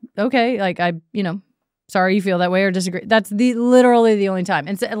like, oh, okay. Like, sorry you feel that way or disagree. That's literally the only time.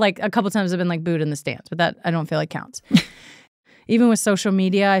 And so, like a couple times I've been like booed in the stands, but that I don't feel like counts. Even with social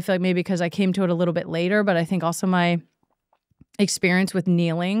media, I feel like maybe because I came to it a little bit later, but I think also my experience with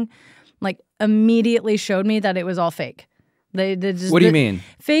kneeling, like immediately showed me that it was all fake. What do you mean?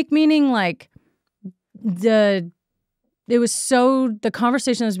 Fake meaning like the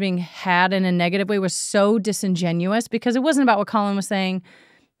conversation that was being had in a negative way was so disingenuous because it wasn't about what Colin was saying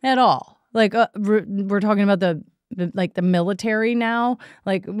at all. Like we're talking about the military now.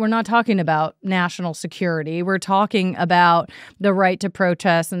 Like we're not talking about national security. We're talking about the right to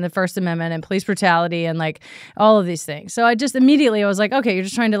protest and the First Amendment and police brutality and like all of these things. So I was like, okay, you're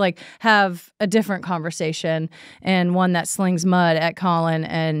just trying to like have a different conversation and one that slings mud at Colin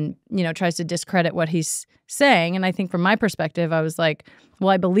and, tries to discredit what he's saying. And I think from my perspective, I was like, well,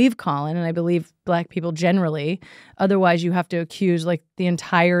 I believe Colin and I believe Black people generally. Otherwise, you have to accuse like the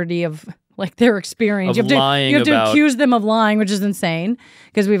entirety of like their experience. You have to accuse them of lying, which is insane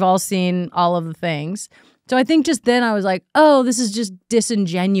because we've all seen all of the things. So I think just then I was like, oh, this is just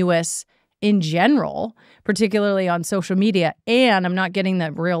disingenuous in general, particularly on social media. And I'm not getting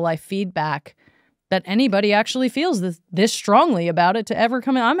that real life feedback that anybody actually feels this strongly about it to ever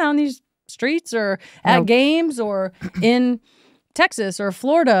come in. I'm out in these streets or at games or in Texas or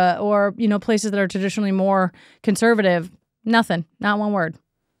Florida or, places that are traditionally more conservative. Nothing, not one word.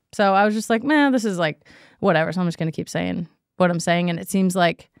 So I was just like, man, this is like whatever. So I'm just going to keep saying what I'm saying. And it seems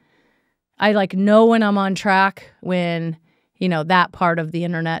like I know when I'm on track when, that part of the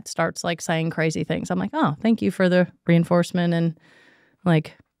internet starts saying crazy things. I'm like, oh, thank you for the reinforcement and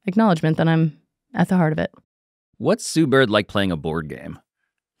acknowledgement that I'm at the heart of it. What's Sue Bird like playing a board game?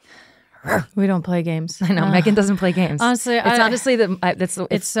 We don't play games. I know. Megan doesn't play games. Honestly,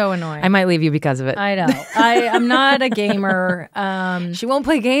 it's so annoying. I might leave you because of it. I know. I'm not a gamer. She won't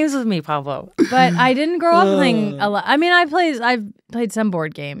play games with me, Pablo. But I didn't grow up playing a lot. I mean, I've played some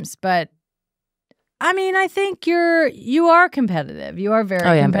board games, but I mean, I think you are competitive. You are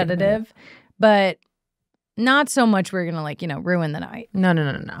very competitive, but not so much we're gonna ruin the night.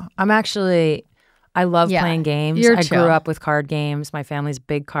 No. I love playing games. I grew up with card games. My family's a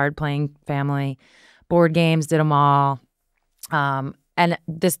big card playing family. Board games, did them all. And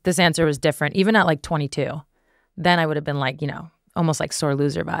this answer was different. Even at 22, then I would have been almost like sore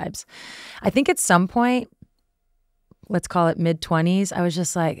loser vibes. I think at some point, let's call it mid-20s, I was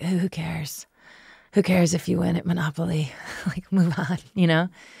just like, who cares? Who cares if you win at Monopoly? Move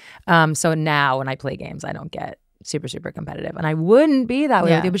on, So now when I play games, I don't get super, super competitive. And I wouldn't be that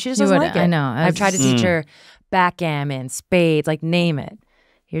way with you, but she just doesn't like it. I know. I've tried to teach her backgammon, spades, name it.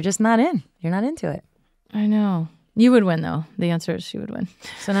 You're just not in. You're not into it. I know. You would win, though. The answer is she would win.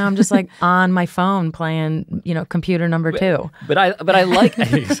 So now I'm just on my phone playing, computer number 2. But I like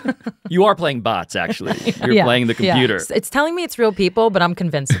you are playing bots, actually. You're playing the computer. Yeah. It's telling me it's real people, but I'm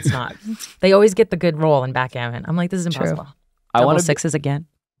convinced it's not. They always get the good roll in backgammon. I'm like, this is impossible. Double sixes again.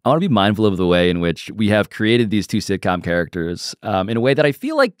 I want to be mindful of the way in which we have created these two sitcom characters in a way that I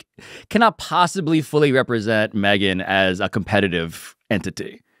feel like cannot possibly fully represent Megan as a competitive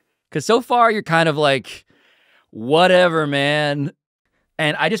entity. Because so far, you're kind of whatever, man.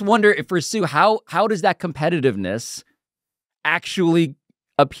 And I just wonder if for Sue, how does that competitiveness actually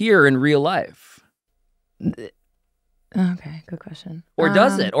appear in real life? Okay, good question. Or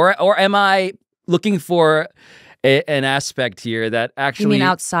does it? Or am I looking for an aspect here that actually... You mean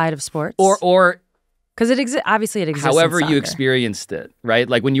outside of sports? Or because obviously it exists however in you soccer. experienced it, right?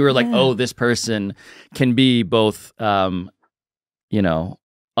 When you were oh, this person can be both, unlike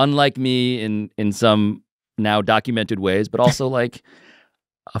me in some now documented ways, but also a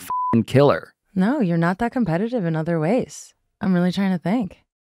f***ing killer. No, you're not that competitive in other ways. I'm really trying to think.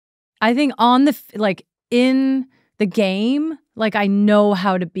 I think on the, in the game, I know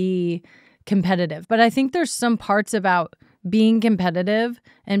how to be competitive, but I think there's some parts about being competitive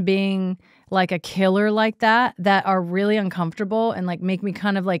and being a killer that are really uncomfortable and make me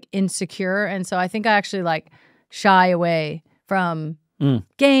kind of insecure. And so I think I actually shy away from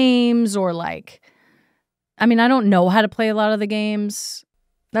games or I mean, I don't know how to play a lot of the games.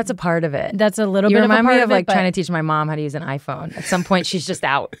 That's a part of it. That's a little bit of a part of it. You remind me of trying to teach my mom how to use an iPhone. At some point, she's just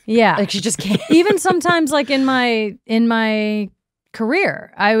out. Yeah. She just can't. Even sometimes in my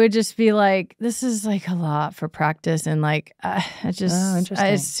career, I would just be this is a lot for practice and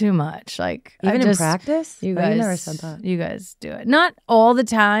it's too much. Even in practice? You guys never said that. You guys do it. Not all the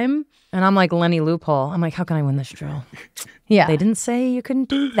time. And I'm like Lenny Loophole. I'm like, how can I win this drill? Yeah. They didn't say you couldn't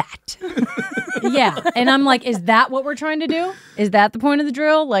do that. Yeah. And I'm like, is that what we're trying to do? Is that the point of the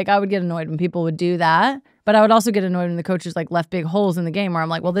drill? I would get annoyed when people would do that. But I would also get annoyed when the coaches left big holes in the game where I'm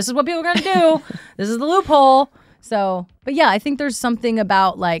like, well, this is what people are going to do. This is the loophole. So, but yeah, I think there's something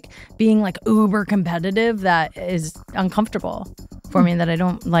about being uber competitive that is uncomfortable for me that I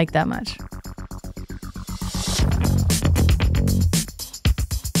don't like that much.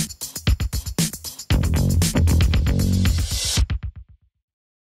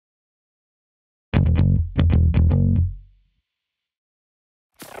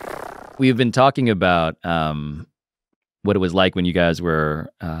 We've been talking about what it was like when you guys were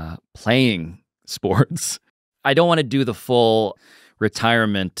playing sports. I don't want to do the full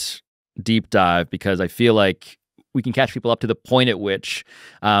retirement deep dive because I feel like we can catch people up to the point at which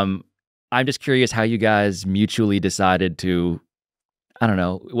I'm just curious how you guys mutually decided to, I don't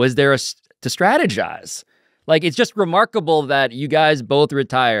know, was there to strategize? It's just remarkable that you guys both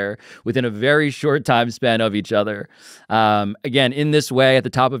retire within a very short time span of each other. Again, in this way, at the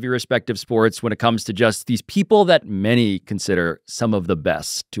top of your respective sports, when it comes to just these people that many consider some of the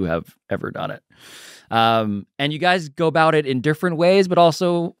best to have ever done it. And you guys go about it in different ways, but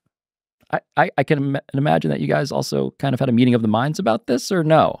also I can imagine that you guys also kind of had a meeting of the minds about this, or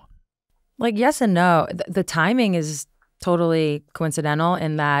no? Yes and no. The timing is totally coincidental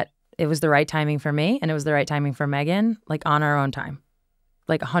in that It was the right timing for me, and it was the right timing for Megan, like on our own time.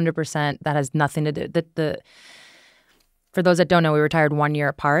 Like 100%, that has nothing to do. For those that don't know, we retired 1 year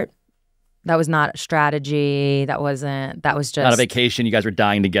apart. That was not a strategy. That was just... Not a vacation you guys were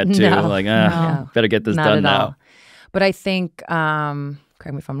dying to get to. No, like, no, better get this not done at now. all. But I think,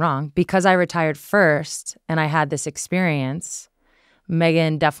 correct me if I'm wrong, because I retired first and I had this experience,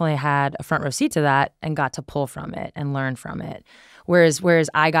 Megan definitely had a front row seat to that and got to pull from it and learn from it. Whereas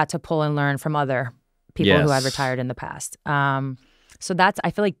I got to pull and learn from other people who had retired in the past. So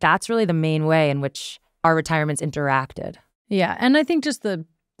I feel like that's really the main way in which our retirements interacted. Yeah, and I think just the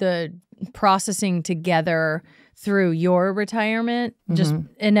processing together through your retirement just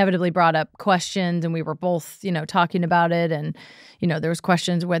inevitably brought up questions, and we were both, talking about it, and there was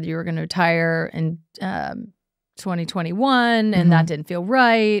questions whether you were going to retire in 2021, and that didn't feel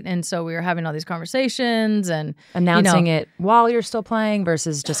right, and so we were having all these conversations and announcing it while you're still playing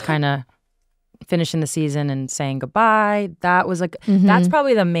versus just kind of finishing the season and saying goodbye. That was like that's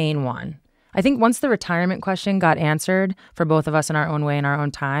probably the main one. I think once the retirement question got answered for both of us in our own way in our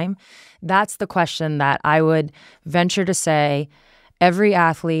own time, that's the question that I would venture to say every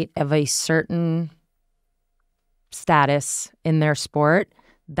athlete of a certain status in their sport,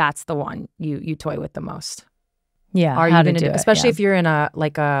 that's the one you toy with the most. Yeah, are you going to do it? Especially if you're in a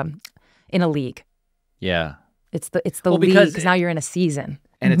league. Yeah, it's the league because now you're in a season,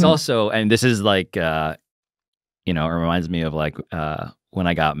 and it's also, and this is like it reminds me of like when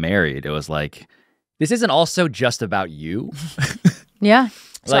I got married. It was like, this isn't also just about you. Yeah.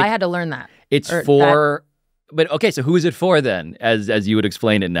 So I had to learn that. It's for, but okay, so who is it for then, as you would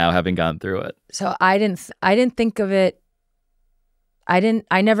explain it now, having gone through it? So I didn't think of it.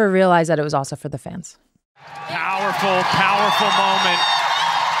 I never realized that it was also for the fans. Powerful, powerful moment.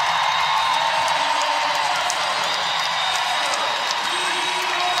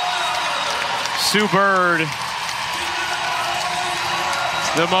 Sue Bird,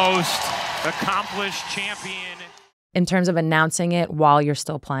 the most accomplished champion. In terms of announcing it while you're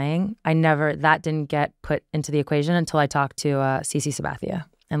still playing, that didn't get put into the equation until I talked to CC Sabathia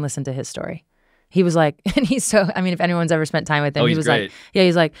and listened to his story. He was like, and he's so, I mean, if anyone's ever spent time with him, he was great. Like, yeah,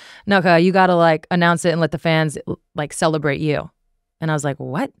 he's like, no, you got to like announce it and let the fans like celebrate you. And I was like,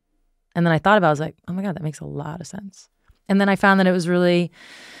 what? And then I thought about it, I was like, oh my God, that makes a lot of sense. And then I found that it was really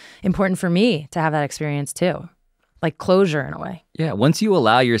important for me to have that experience too. Like closure in a way. Yeah, once you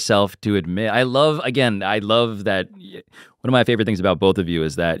allow yourself to admit, I love that one of my favorite things about both of you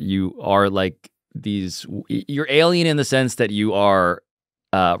is that you are like you're alien in the sense that you are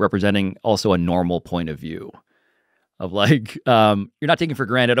representing also a normal point of view of like, you're not taking for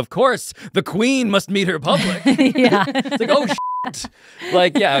granted, of course, the queen must meet her public. Yeah. It's like, oh, shit.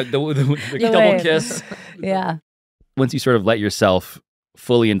 Like, yeah, the double kiss. Yeah. Once you sort of let yourself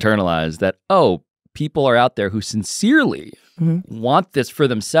fully internalize that, oh, people are out there who sincerely want this for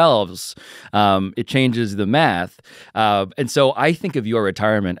themselves, it changes the math. And so I think of your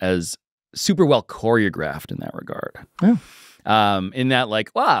retirement as super well choreographed in that regard. Oh. In that,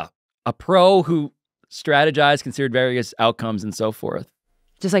 like, wow, a pro who strategized, considered various outcomes and so forth.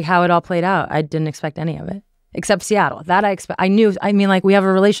 Just like how it all played out. I didn't expect any of it. Except Seattle. That I knew, like we have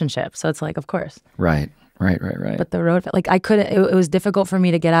a relationship. So it's like, of course. Right. But the road, like I couldn't, it was difficult for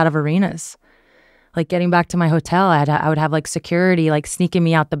me to get out of arenas. Like getting back to my hotel, I would have like security like sneaking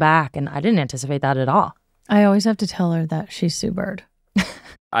me out the back, and I didn't anticipate that at all. I always have to tell her that she's Sue Bird.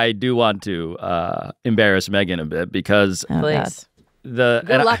 I do want to embarrass Megan a bit because please. Good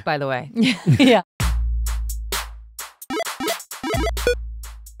luck, by the way. Yeah.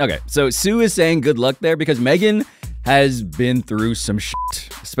 Okay, so Sue is saying good luck there because Megan has been through some shit,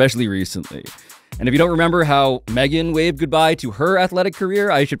 especially recently. And if you don't remember how Megan waved goodbye to her athletic career,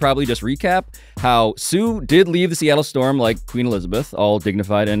 I should probably just recap how Sue did leave the Seattle Storm like Queen Elizabeth, all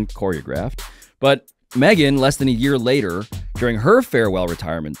dignified and choreographed. But Megan, less than a year later, during her farewell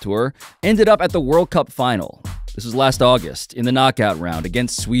retirement tour, ended up at the World Cup final. This was last August in the knockout round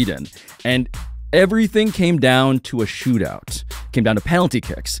against Sweden. And everything came down to a shootout, came down to penalty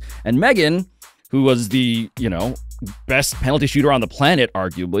kicks. And Megan, who was the, best penalty shooter on the planet,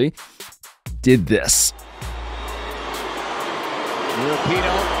 arguably, did this.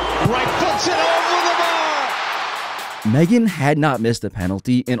 Rapinoe right foots it over the bar. Megan had not missed a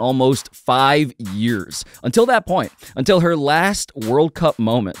penalty in almost 5 years. Until that point, until her last World Cup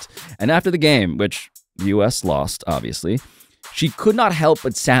moment. And after the game, which the U.S. lost, obviously, she could not help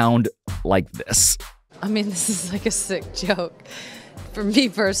but sound like this. I mean, this is like a sick joke. For me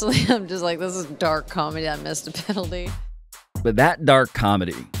personally, I'm just like, this is dark comedy. I missed a penalty. But that dark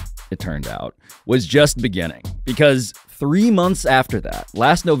comedy it turned out, was just beginning. Because 3 months after that,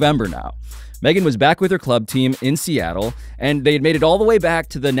 last November now, Megan was back with her club team in Seattle, and they had made it all the way back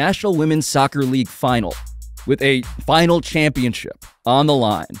to the National Women's Soccer League final, with a final championship on the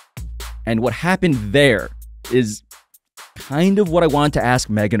line. And what happened there is kind of what I wanted to ask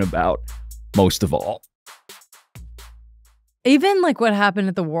Megan about most of all. Even like what happened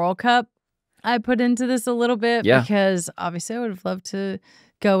at the World Cup, I put into this a little bit because obviously I would have loved to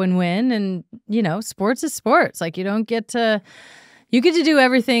go and win. And, you know, sports is sports. Like you get to do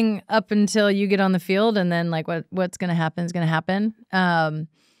everything up until you get on the field. And then like what's going to happen is going to happen.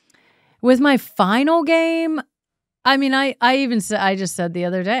 With my final game, I mean, I just said the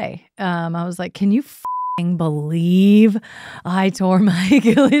other day, I was like, can you believe I tore my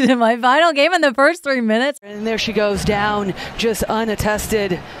Achilles in my final game in the first 3 minutes? And there she goes down, just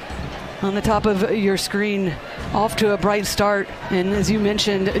unattested on the top of your screen, off to a bright start. And as you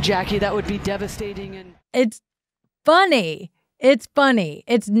mentioned, Jackie, that would be devastating. And it's funny. It's funny.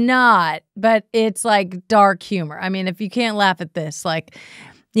 It's not, but it's like dark humor. I mean, if you can't laugh at this, like,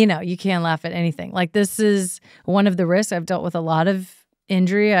 you know, you can't laugh at anything. Like this is one of the risks. I've dealt with a lot of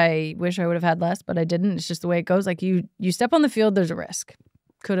injury. I wish I would have had less, but I didn't. It's just the way it goes. Like you step on the field, there's a risk.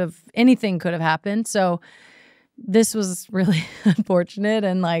 Anything could have happened. So this was really unfortunate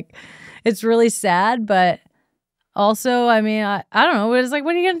and like, it's really sad, but also, I mean, I don't know. It's like,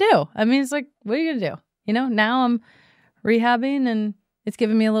 what are you going to do? I mean, it's like, what are you going to do? You know, now I'm rehabbing and it's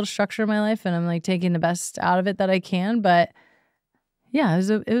given me a little structure in my life and I'm like taking the best out of it that I can. But yeah,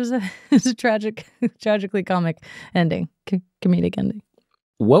 it was a tragically comic ending, comedic ending.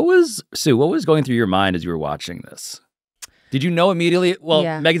 What was going through your mind as you were watching this? Did you know immediately, well,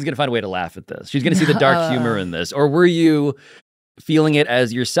 Megan's going to find a way to laugh at this. She's going to see the dark humor in this. Or were you feeling it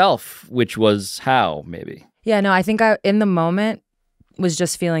as yourself, which was how, maybe? Yeah, no, I think I, in the moment, was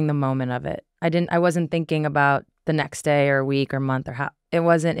just feeling the moment of it. I wasn't thinking about the next day or week or month or how. It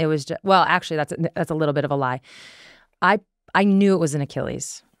was just, well, actually, that's a little bit of a lie. I knew it was an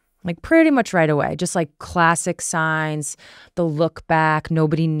Achilles, like pretty much right away. Just like classic signs, the look back,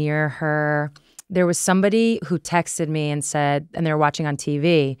 nobody near her. There was somebody who texted me and said, and they were watching on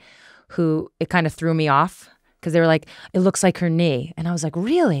TV, who it kind of threw me off because they were like, it looks like her knee. And I was like,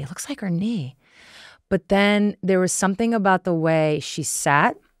 really? It looks like her knee. But then there was something about the way she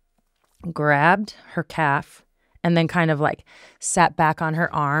sat, grabbed her calf, and then kind of like sat back on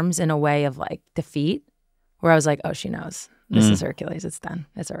her arms in a way of like defeat, where I was like, oh, she knows. This is Hercules. It's done.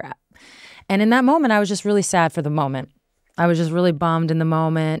 It's a wrap. And in that moment, I was just really sad for the moment. I was just really bummed in the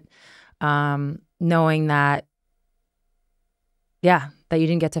moment, knowing that, that you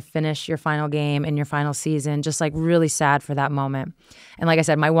didn't get to finish your final game in your final season. Just like really sad for that moment. And like I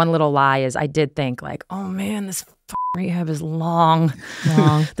said, my one little lie is I did think like, oh man, this rehab is long.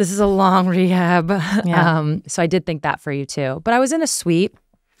 This is a long rehab. Yeah. So I did think that for you too. But I was in a suite.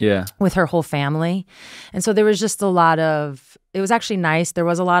 Yeah. With her whole family. And so there was just a lot of, it was actually nice. There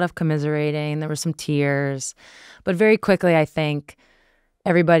was a lot of commiserating. There were some tears. But very quickly, I think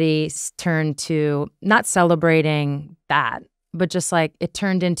everybody turned to not celebrating that, but just like it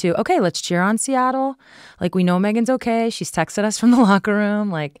turned into, okay, let's cheer on Seattle. Like we know Megan's okay. She's texted us from the locker room.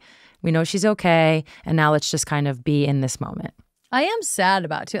 Like we know she's okay. And now let's just kind of be in this moment. I am sad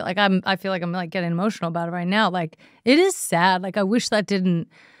about it too. Like I feel like I'm like getting emotional about it right now. Like it is sad. Like I wish that didn't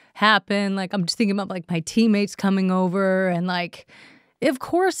happen. Like I'm just thinking about like my teammates coming over and like, of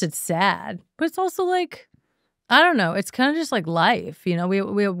course it's sad, but it's also like, I don't know. It's kind of just like life. You know,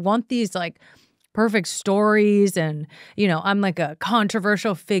 we want these like perfect stories and, you know, I'm like a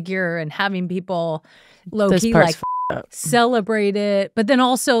controversial figure and having people low-key like celebrate it, but then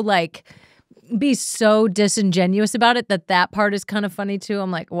also like be so disingenuous about it that part is kind of funny too.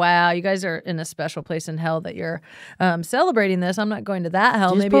 I'm like, wow, you guys are in a special place in hell that you're celebrating this. I'm not going to that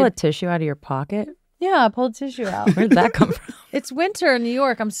hell. Did you just pull a tissue out of your pocket? Yeah, I pulled tissue out. Where'd that come from? It's winter in New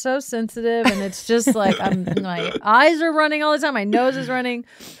York. I'm so sensitive, and it's just like my eyes are running all the time. My nose is running.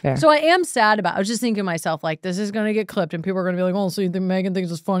 Fair. So I am sad about it. I was just thinking to myself, like, this is going to get clipped, and people are going to be like, oh, so you think Megan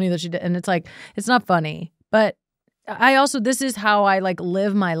thinks it's funny that she did? And it's like, it's not funny. But I also, this is how I like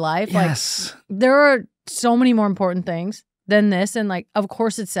live my life. Yes. Like, there are so many more important things than this. And like, of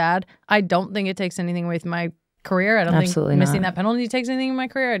course it's sad. I don't think it takes anything away from my career. I don't think missing that penalty takes anything in my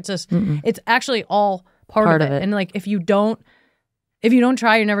career. It's just, it's actually all part of it. And like, if you don't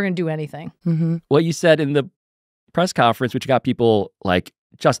try, you're never going to do anything. Mm-hmm. What you said in the press conference, which got people like,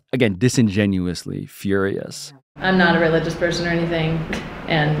 just again, disingenuously furious. I'm not a religious person or anything.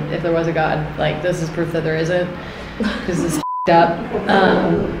 And if there was a God, like, this is proof that there isn't. Because it's up.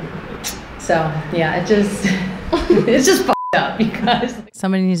 So yeah, it's just up because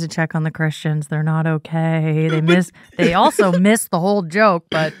somebody needs to check on the Christians. They're not okay. They also missed the whole joke,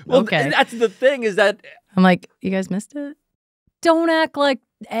 but okay. That's the thing is that I'm like, you guys missed it? Don't act like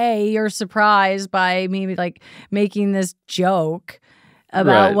you're surprised by me like making this joke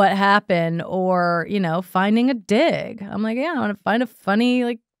about what happened or, finding a dig. I'm like, yeah, I want to find a funny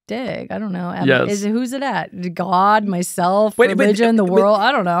like dig. I don't know. Who's it at? God, myself, religion, the world?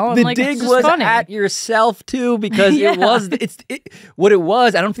 I don't know. The dig was funny. At yourself too, because what it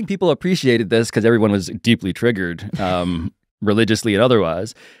was. I don't think people appreciated this because everyone was deeply triggered, religiously and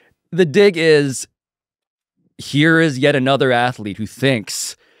otherwise. The dig is, here is yet another athlete who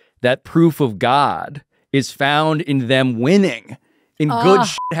thinks that proof of God is found in them winning. In good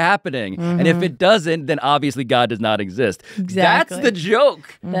shit happening. And if it doesn't, then obviously God does not exist. Exactly. That's the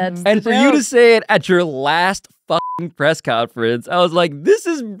joke. And for you to say it at your last fucking press conference, I was like, this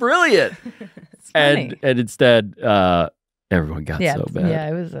is brilliant. and instead, everyone got so bad. Yeah,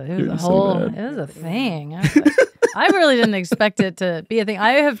 it was a thing. I really didn't expect it to be a thing.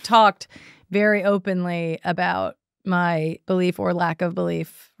 I have talked very openly about my belief or lack of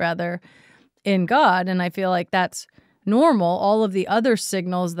belief, rather, in God. And I feel like that's normal. All of the other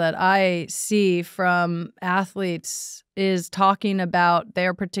signals that I see from athletes is talking about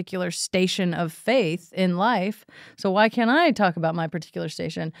their particular station of faith in life. So why can't I talk about my particular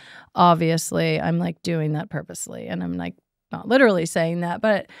station? Obviously, I'm like doing that purposely, and I'm like not literally saying that,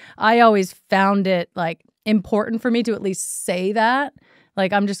 but I always found it like important for me to at least say that.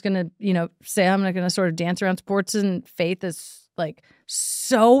 Like I'm just going to, say I'm not going to sort of dance around sports and faith is like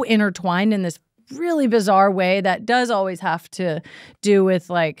so intertwined in this really bizarre way that does always have to do with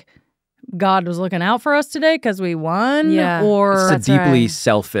like God was looking out for us today because we won. Yeah, or it's a deeply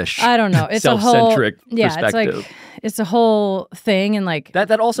selfish, I don't know. It's self-centric a whole, perspective. It's a whole thing, and like that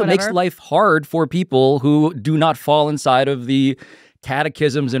also whatever. Makes life hard for people who do not fall inside of the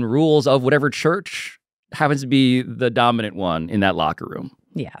catechisms and rules of whatever church happens to be the dominant one in that locker room.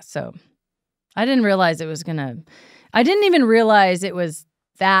 Yeah. So I didn't realize I didn't even realize it was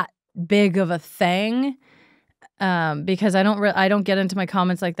that big of a thing, because I don't get into my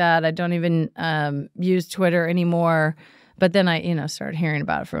comments like that. I don't even use Twitter anymore. But then I started hearing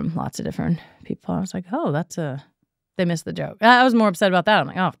about it from lots of different people. I was like, oh, they missed the joke. I was more upset about that. I'm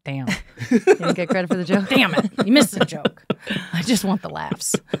like, oh damn, you didn't get credit for the joke. Damn it, you missed the joke. I just want the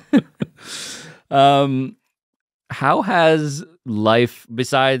laughs. How has life,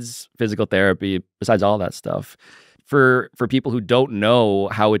 besides physical therapy, besides all that stuff, for people who don't know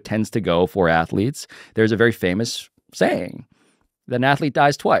how it tends to go for athletes, there's a very famous saying that an athlete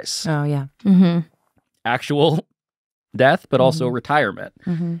dies twice. Oh, yeah. Actual death, but also retirement.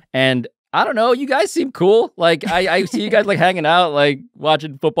 And I don't know, you guys seem cool. Like, I see you guys like hanging out, like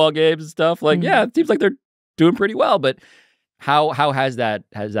watching football games and stuff. Like, yeah, it seems like they're doing pretty well. But how has that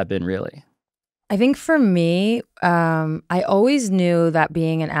been really? I think for me, I always knew that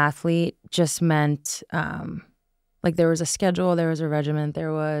being an athlete just meant like there was a schedule, there was a regimen,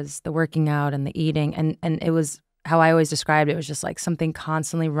 there was the working out and the eating. And it was how I always described it was just like something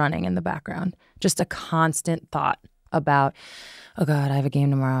constantly running in the background, just a constant thought about, oh God, I have a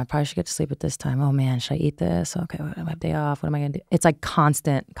game tomorrow. I probably should get to sleep at this time. Oh man, should I eat this? Okay, I have a day off. What am I going to do? It's like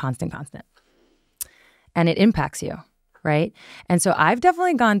constant. And it impacts you. Right. And so I've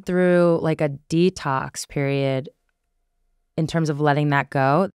definitely gone through like a detox period in terms of letting that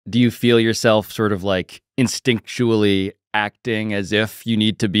go. Do you feel yourself sort of like instinctually acting as if you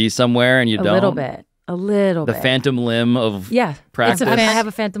need to be somewhere and you don't? A little bit. The phantom limb of practice. I have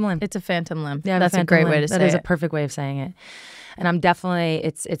a phantom limb. It's a phantom limb. Yeah, that's a great way to say it. That is a perfect way of saying it. And I'm definitely,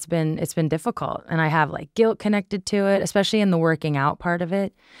 it's been difficult. And I have like guilt connected to it, especially in the working out part of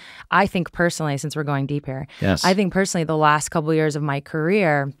it. I think personally, since we're going deep here, I think personally the last couple of years of my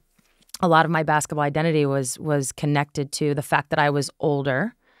career, a lot of my basketball identity was connected to the fact that I was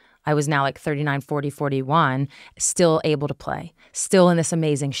older. I was now like 39, 40, 41, still able to play, still in this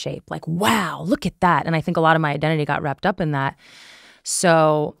amazing shape. Like, wow, look at that. And I think a lot of my identity got wrapped up in that.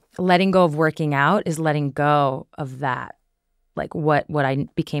 So letting go of working out is letting go of that, like what I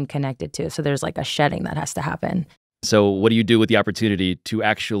became connected to. So there's like a shedding that has to happen. So what do you do with the opportunity to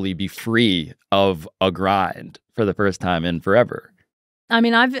actually be free of a grind for the first time in forever? I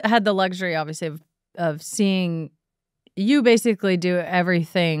mean, I've had the luxury, obviously, of seeing you basically do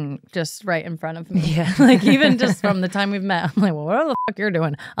everything just right in front of me. Yeah. Like even just from the time we've met, I'm like, well, what the fuck you're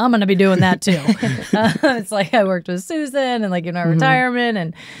doing? I'm going to be doing that too. It's like I worked with Susan and like in our retirement.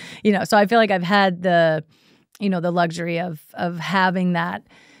 And, so I feel like I've had the luxury of having that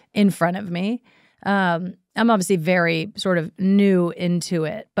in front of me. I'm obviously very sort of new into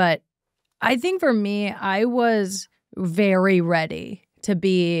it, but I think for me, I was very ready to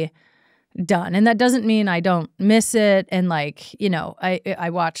be done. And that doesn't mean I don't miss it. And like, you know, I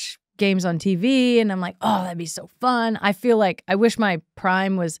watch games on TV and I'm like, oh, that'd be so fun. I feel like I wish my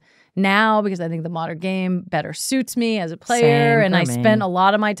prime was now because I think the modern game better suits me as a player. And I spent a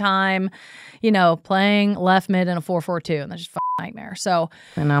lot of my time, you know, playing left mid in a 4-4-2, and that's just a nightmare. So,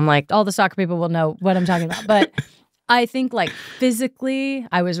 and I'm like, all the soccer people will know what I'm talking about. But I think like physically,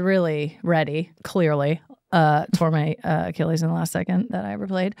 I was really ready, clearly. Tore my Achilles in the last second that I ever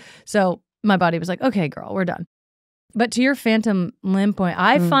played. So my body was like, okay, girl, we're done. But to your phantom limb point,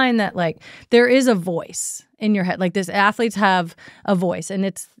 I find that like there is a voice in your head. Like this, athletes have a voice, and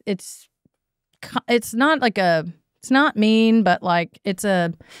it's not like it's not mean, but like it's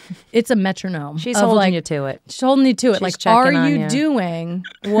a metronome. She's holding you to it. She's holding you to it. She's like, are you you doing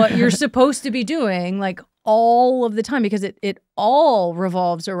what you're supposed to be doing? Like all of the time, because it all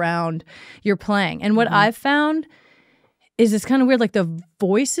revolves around your playing. And what I've found is it's kind of weird. Like the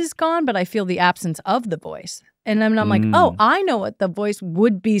voice is gone, but I feel the absence of the voice. And I'm like, oh, I know what the voice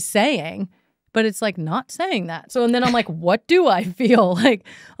would be saying, but it's like not saying that. So and then I'm like, what do I feel? Like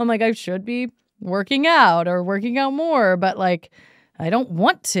I'm like, I should be working out or working out more, but like I don't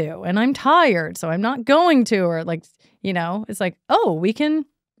want to, and I'm tired, so I'm not going to. Or like, you know, it's like, oh, we can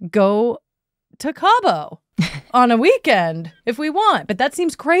go to Cabo on a weekend if we want, but that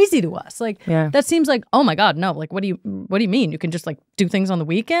seems crazy to us. Like that seems like, oh my God, no. Like what do you mean? You can just like do things on the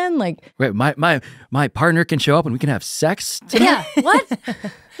weekend? Like wait, my partner can show up and we can have sex tonight? Yeah. What?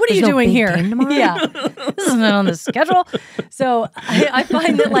 What are you doing here? Yeah, this isn't on the schedule. So I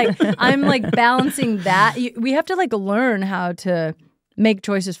find that like I'm like balancing that. We have to like learn how to make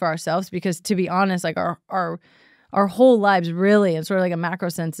choices for ourselves, because to be honest, like our whole lives really, in sort of like a macro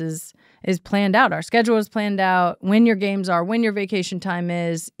sense, is planned out. Our schedule is planned out, when your games are, when your vacation time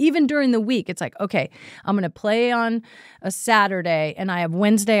is. Even during the week, it's like, okay, I'm going to play on a Saturday and I have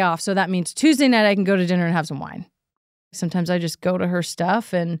Wednesday off. So that means Tuesday night I can go to dinner and have some wine. Sometimes I just go to her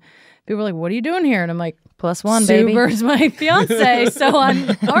stuff and people are like, what are you doing here? And I'm like, +1, baby. Suber's my fiance, so I'm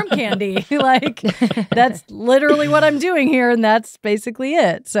arm candy. Like, that's literally what I'm doing here, and that's basically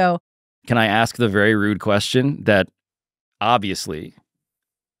it. So can I ask the very rude question that obviously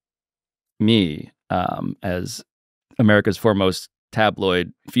me, as America's foremost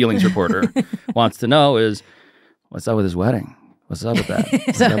tabloid feelings reporter, wants to know is, what's up with his wedding? What's up with that?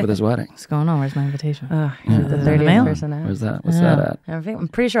 What's up with his wedding? What's going on? Where's my invitation? The 30th person out. Where's that? What's that at? I'm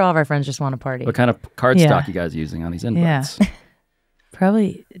pretty sure all of our friends just want to party. What kind of cardstock you guys using on these invites? Yeah.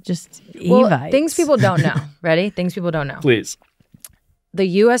 Probably just well, Evites. Things people don't know. Ready? Things people don't know. Please. The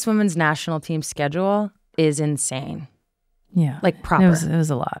U.S. women's national team schedule is insane. Yeah. Like proper. It was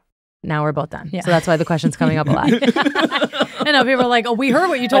a lot. Now we're both done. Yeah. So that's why the question's coming up a lot. I know people are like, oh, we heard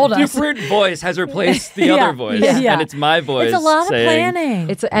what you told us. A different voice has replaced the other voice. Yeah. And it's my voice. It's a lot saying, of planning.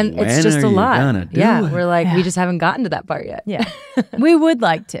 It's when just are a you lot. gonna do it? We're like, we just haven't gotten to that part yet. Yeah. We would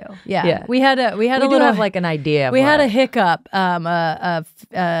like to. Yeah. We had a we little do have like an idea of we had what. a hiccup,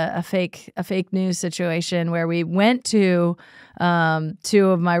 a fake news situation where we went to two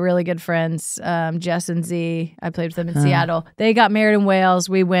of my really good friends, Jess and Z. I played with them in Seattle. They got married in Wales.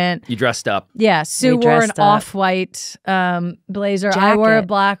 We went. You dressed up. Yeah, Sue wore an off-white blazer. Jacket. I wore a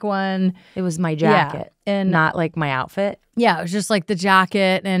black one. It was my jacket, and not like my outfit. Yeah, it was just like the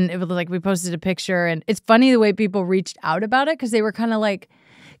jacket, and it was like we posted a picture, and it's funny the way people reached out about it, because they were kind of like,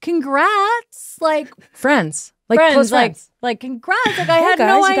 "Congrats!" Like friends. Like friends, close friends. like congrats. Like I had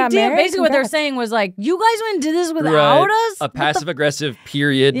no idea. Basically what they're saying was like, you guys went and did this without us? A passive aggressive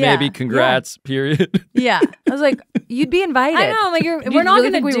period, maybe. Congrats, period. Yeah. I was like, you'd be invited. I know, like we're not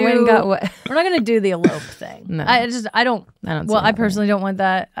gonna we're not gonna do the elope thing. No. I don't I personally don't want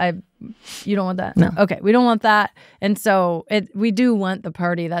that. You don't want that? No. Okay, we don't want that. And so we do want the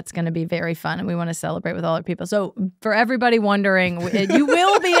party that's going to be very fun, and we want to celebrate with all our people. So for everybody wondering, you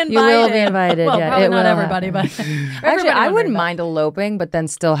will be invited. You will be invited. Well, yeah, probably not everybody, but actually, I wouldn't mind eloping, but then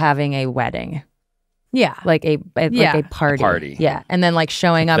still having a wedding. Yeah, like a party. A party. Yeah, and then like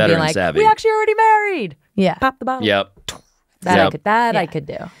showing up, Veteran being like, savvy. we actually already married. Yeah, pop the bottle. Yep. I could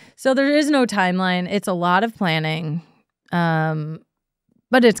do. So there is no timeline. It's a lot of planning,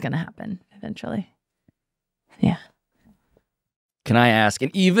 but it's going to happen eventually. Yeah. Can I ask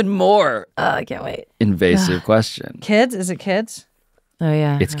an even more I can't wait. invasive question? Kids? Is it kids? Oh,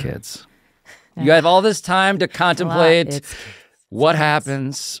 yeah. It's kids. You have all this time to contemplate what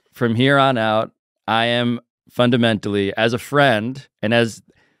happens from here on out. I am fundamentally, as a friend and as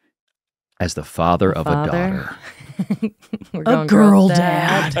the father of a daughter. We're going girl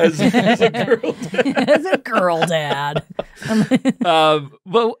dad. As a girl dad. As a girl dad.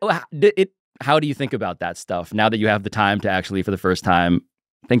 But how do you think about that stuff now that you have the time to actually, for the first time,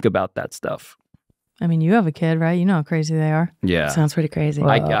 think about that stuff? I mean, you have a kid, right? You know how crazy they are. Yeah. Sounds pretty crazy.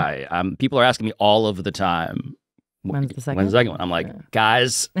 People are asking me all of the time, When's the second one? I'm like,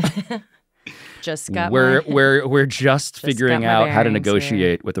 guys, just got we're just figuring got my out how to bearings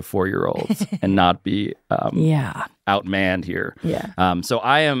negotiate with a 4-year-old and not be outmanned here. Yeah. So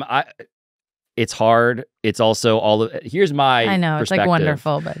it's hard. It's also here's my I know, it's like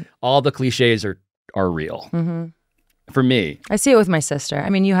wonderful, but all the cliches are real. Mm-hmm. For me. I see it with my sister. I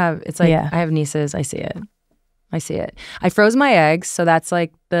mean, it's like, I have nieces. I see it. I froze my eggs. So that's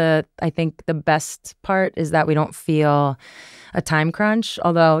like I think the best part is that we don't feel a time crunch.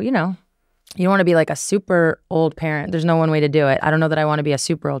 Although, you don't want to be like a super old parent. There's no one way to do it. I don't know that I want to be a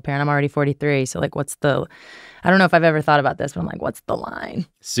super old parent. I'm already 43. So like, I don't know if I've ever thought about this, but I'm like, what's the line?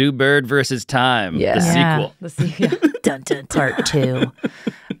 Sue Bird versus Time. Yeah. The sequel. Dun, dun, part 2.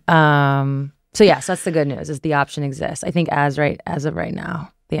 So that's the good news, is the option exists. I think as of right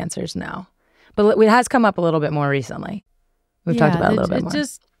now, the answer is no. But it has come up a little bit more recently. We've talked about it a little bit more.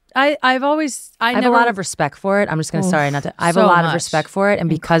 I have a lot of respect for it. I'm just going to, I have a lot of respect for it. And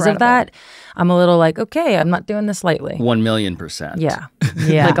because Incredible. of that, I'm a little like, okay, I'm not doing this lightly. 1,000,000%. Yeah.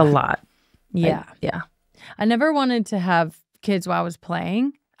 Yeah. Like a lot. Yeah. I never wanted to have kids while I was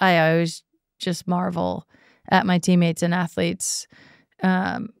playing. I always just marvel at my teammates and athletes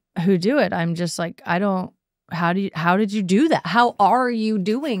who do it. I'm just like, how did you do that? How are you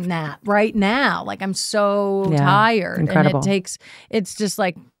doing that right now? Like, I'm so tired. Incredible. And it's just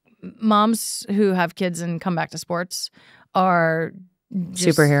like moms who have kids and come back to sports are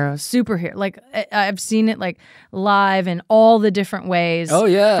just superheroes. Like, I've seen it like live in all the different ways. Oh,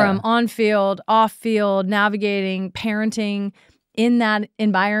 yeah. From on field, off field, navigating, parenting in that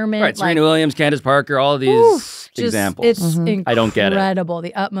environment. Right, Serena Williams, Candace Parker, all of these examples. It's incredible. I don't get it.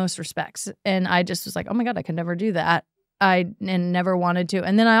 The utmost respects. And I just was like, oh my God, I could never do that. And never wanted to.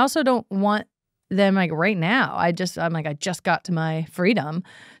 And then I also don't want them like right now. I'm like, I just got to my freedom.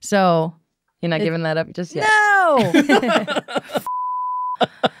 So you're not giving that up just yet. No.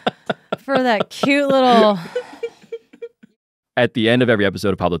 For that cute little. At the end of every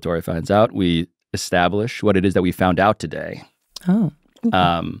episode of Pablo Torre Finds Out, we establish what it is that we found out today. Oh.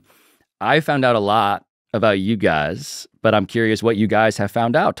 I found out a lot about you guys, but I'm curious what you guys have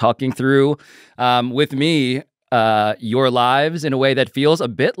found out. Talking through with me your lives in a way that feels a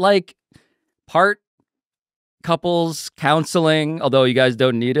bit like part couples counseling, although you guys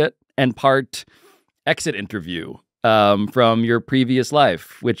don't need it, and part exit interview from your previous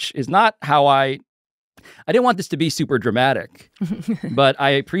life, which is not how I didn't want this to be super dramatic, but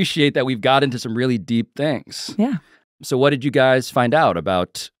I appreciate that we've got into some really deep things. Yeah. So what did you guys find out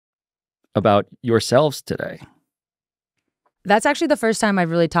about yourselves today? That's actually the first time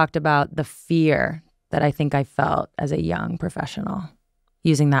I've really talked about the fear that I think I felt as a young professional,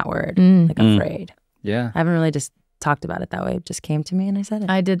 using that word, like afraid. Yeah. I haven't really just talked about it that way. It just came to me and I said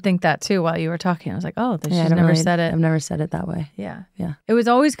it. I did think that too while you were talking. I was like, oh, she's never said it. I've never said it that way. Yeah. Yeah. It was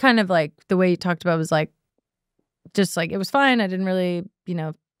always kind of like the way you talked about was like, just like, it was fine. I didn't really,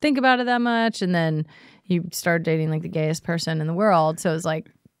 think about it that much. And then you started dating like the gayest person in the world. So it was like,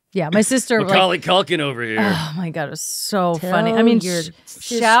 yeah, my sister. Macaulay Culkin over here. Oh my God, it was so funny. I mean, your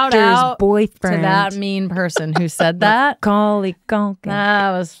shout out boyfriend to that mean person who said that. Macaulay Culkin.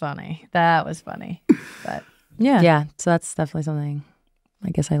 That was funny. But yeah. Yeah, so that's definitely something I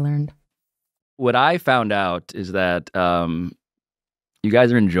guess I learned. What I found out is that you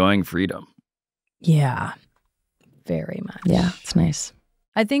guys are enjoying freedom. Yeah, very much. Yeah, it's nice.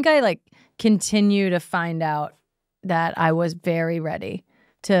 I think I continue to find out that I was very ready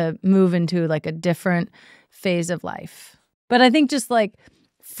to move into like a different phase of life. But I think just like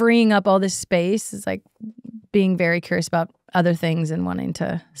freeing up all this space is like being very curious about other things and wanting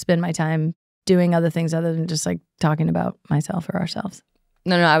to spend my time doing other things other than just like talking about myself or ourselves.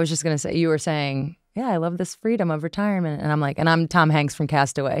 No, I was just going to say, you were saying, yeah, I love this freedom of retirement. And I'm like, and I'm Tom Hanks from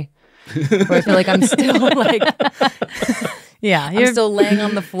Castaway. Where I feel like I'm still like, yeah, I'm still laying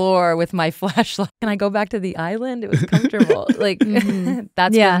on the floor with my flashlight. Can I go back to the island? It was comfortable. Like,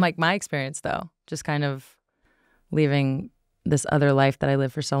 that's been like my experience though. Just kind of leaving this other life that I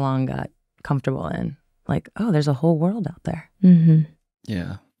lived for so long, got comfortable in. Like, oh, there's a whole world out there. Mm-hmm.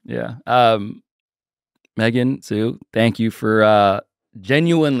 Yeah. Yeah. Megan, Sue, thank you for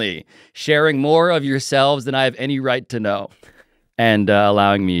genuinely sharing more of yourselves than I have any right to know, and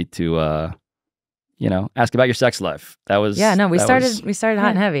allowing me to, ask about your sex life. That was we started hot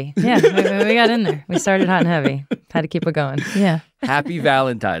and heavy. Yeah, we got in there. We started hot and heavy. Had to keep it going. Yeah. Happy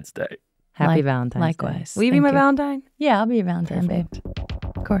Valentine's Day. Happy Valentine's likewise. Day. Will you be my Valentine? Yeah, I'll be your Valentine, babe.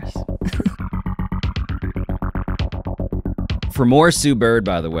 Of course. For more Sue Bird,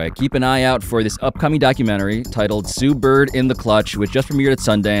 by the way, keep an eye out for this upcoming documentary titled Sue Bird in the Clutch, which just premiered at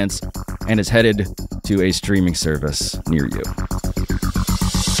Sundance and is headed to a streaming service near you.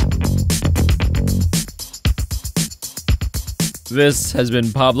 This has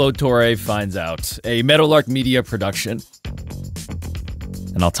been Pablo Torre Finds Out, a Meadowlark Media production.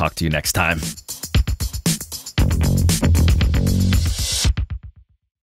 And I'll talk to you next time.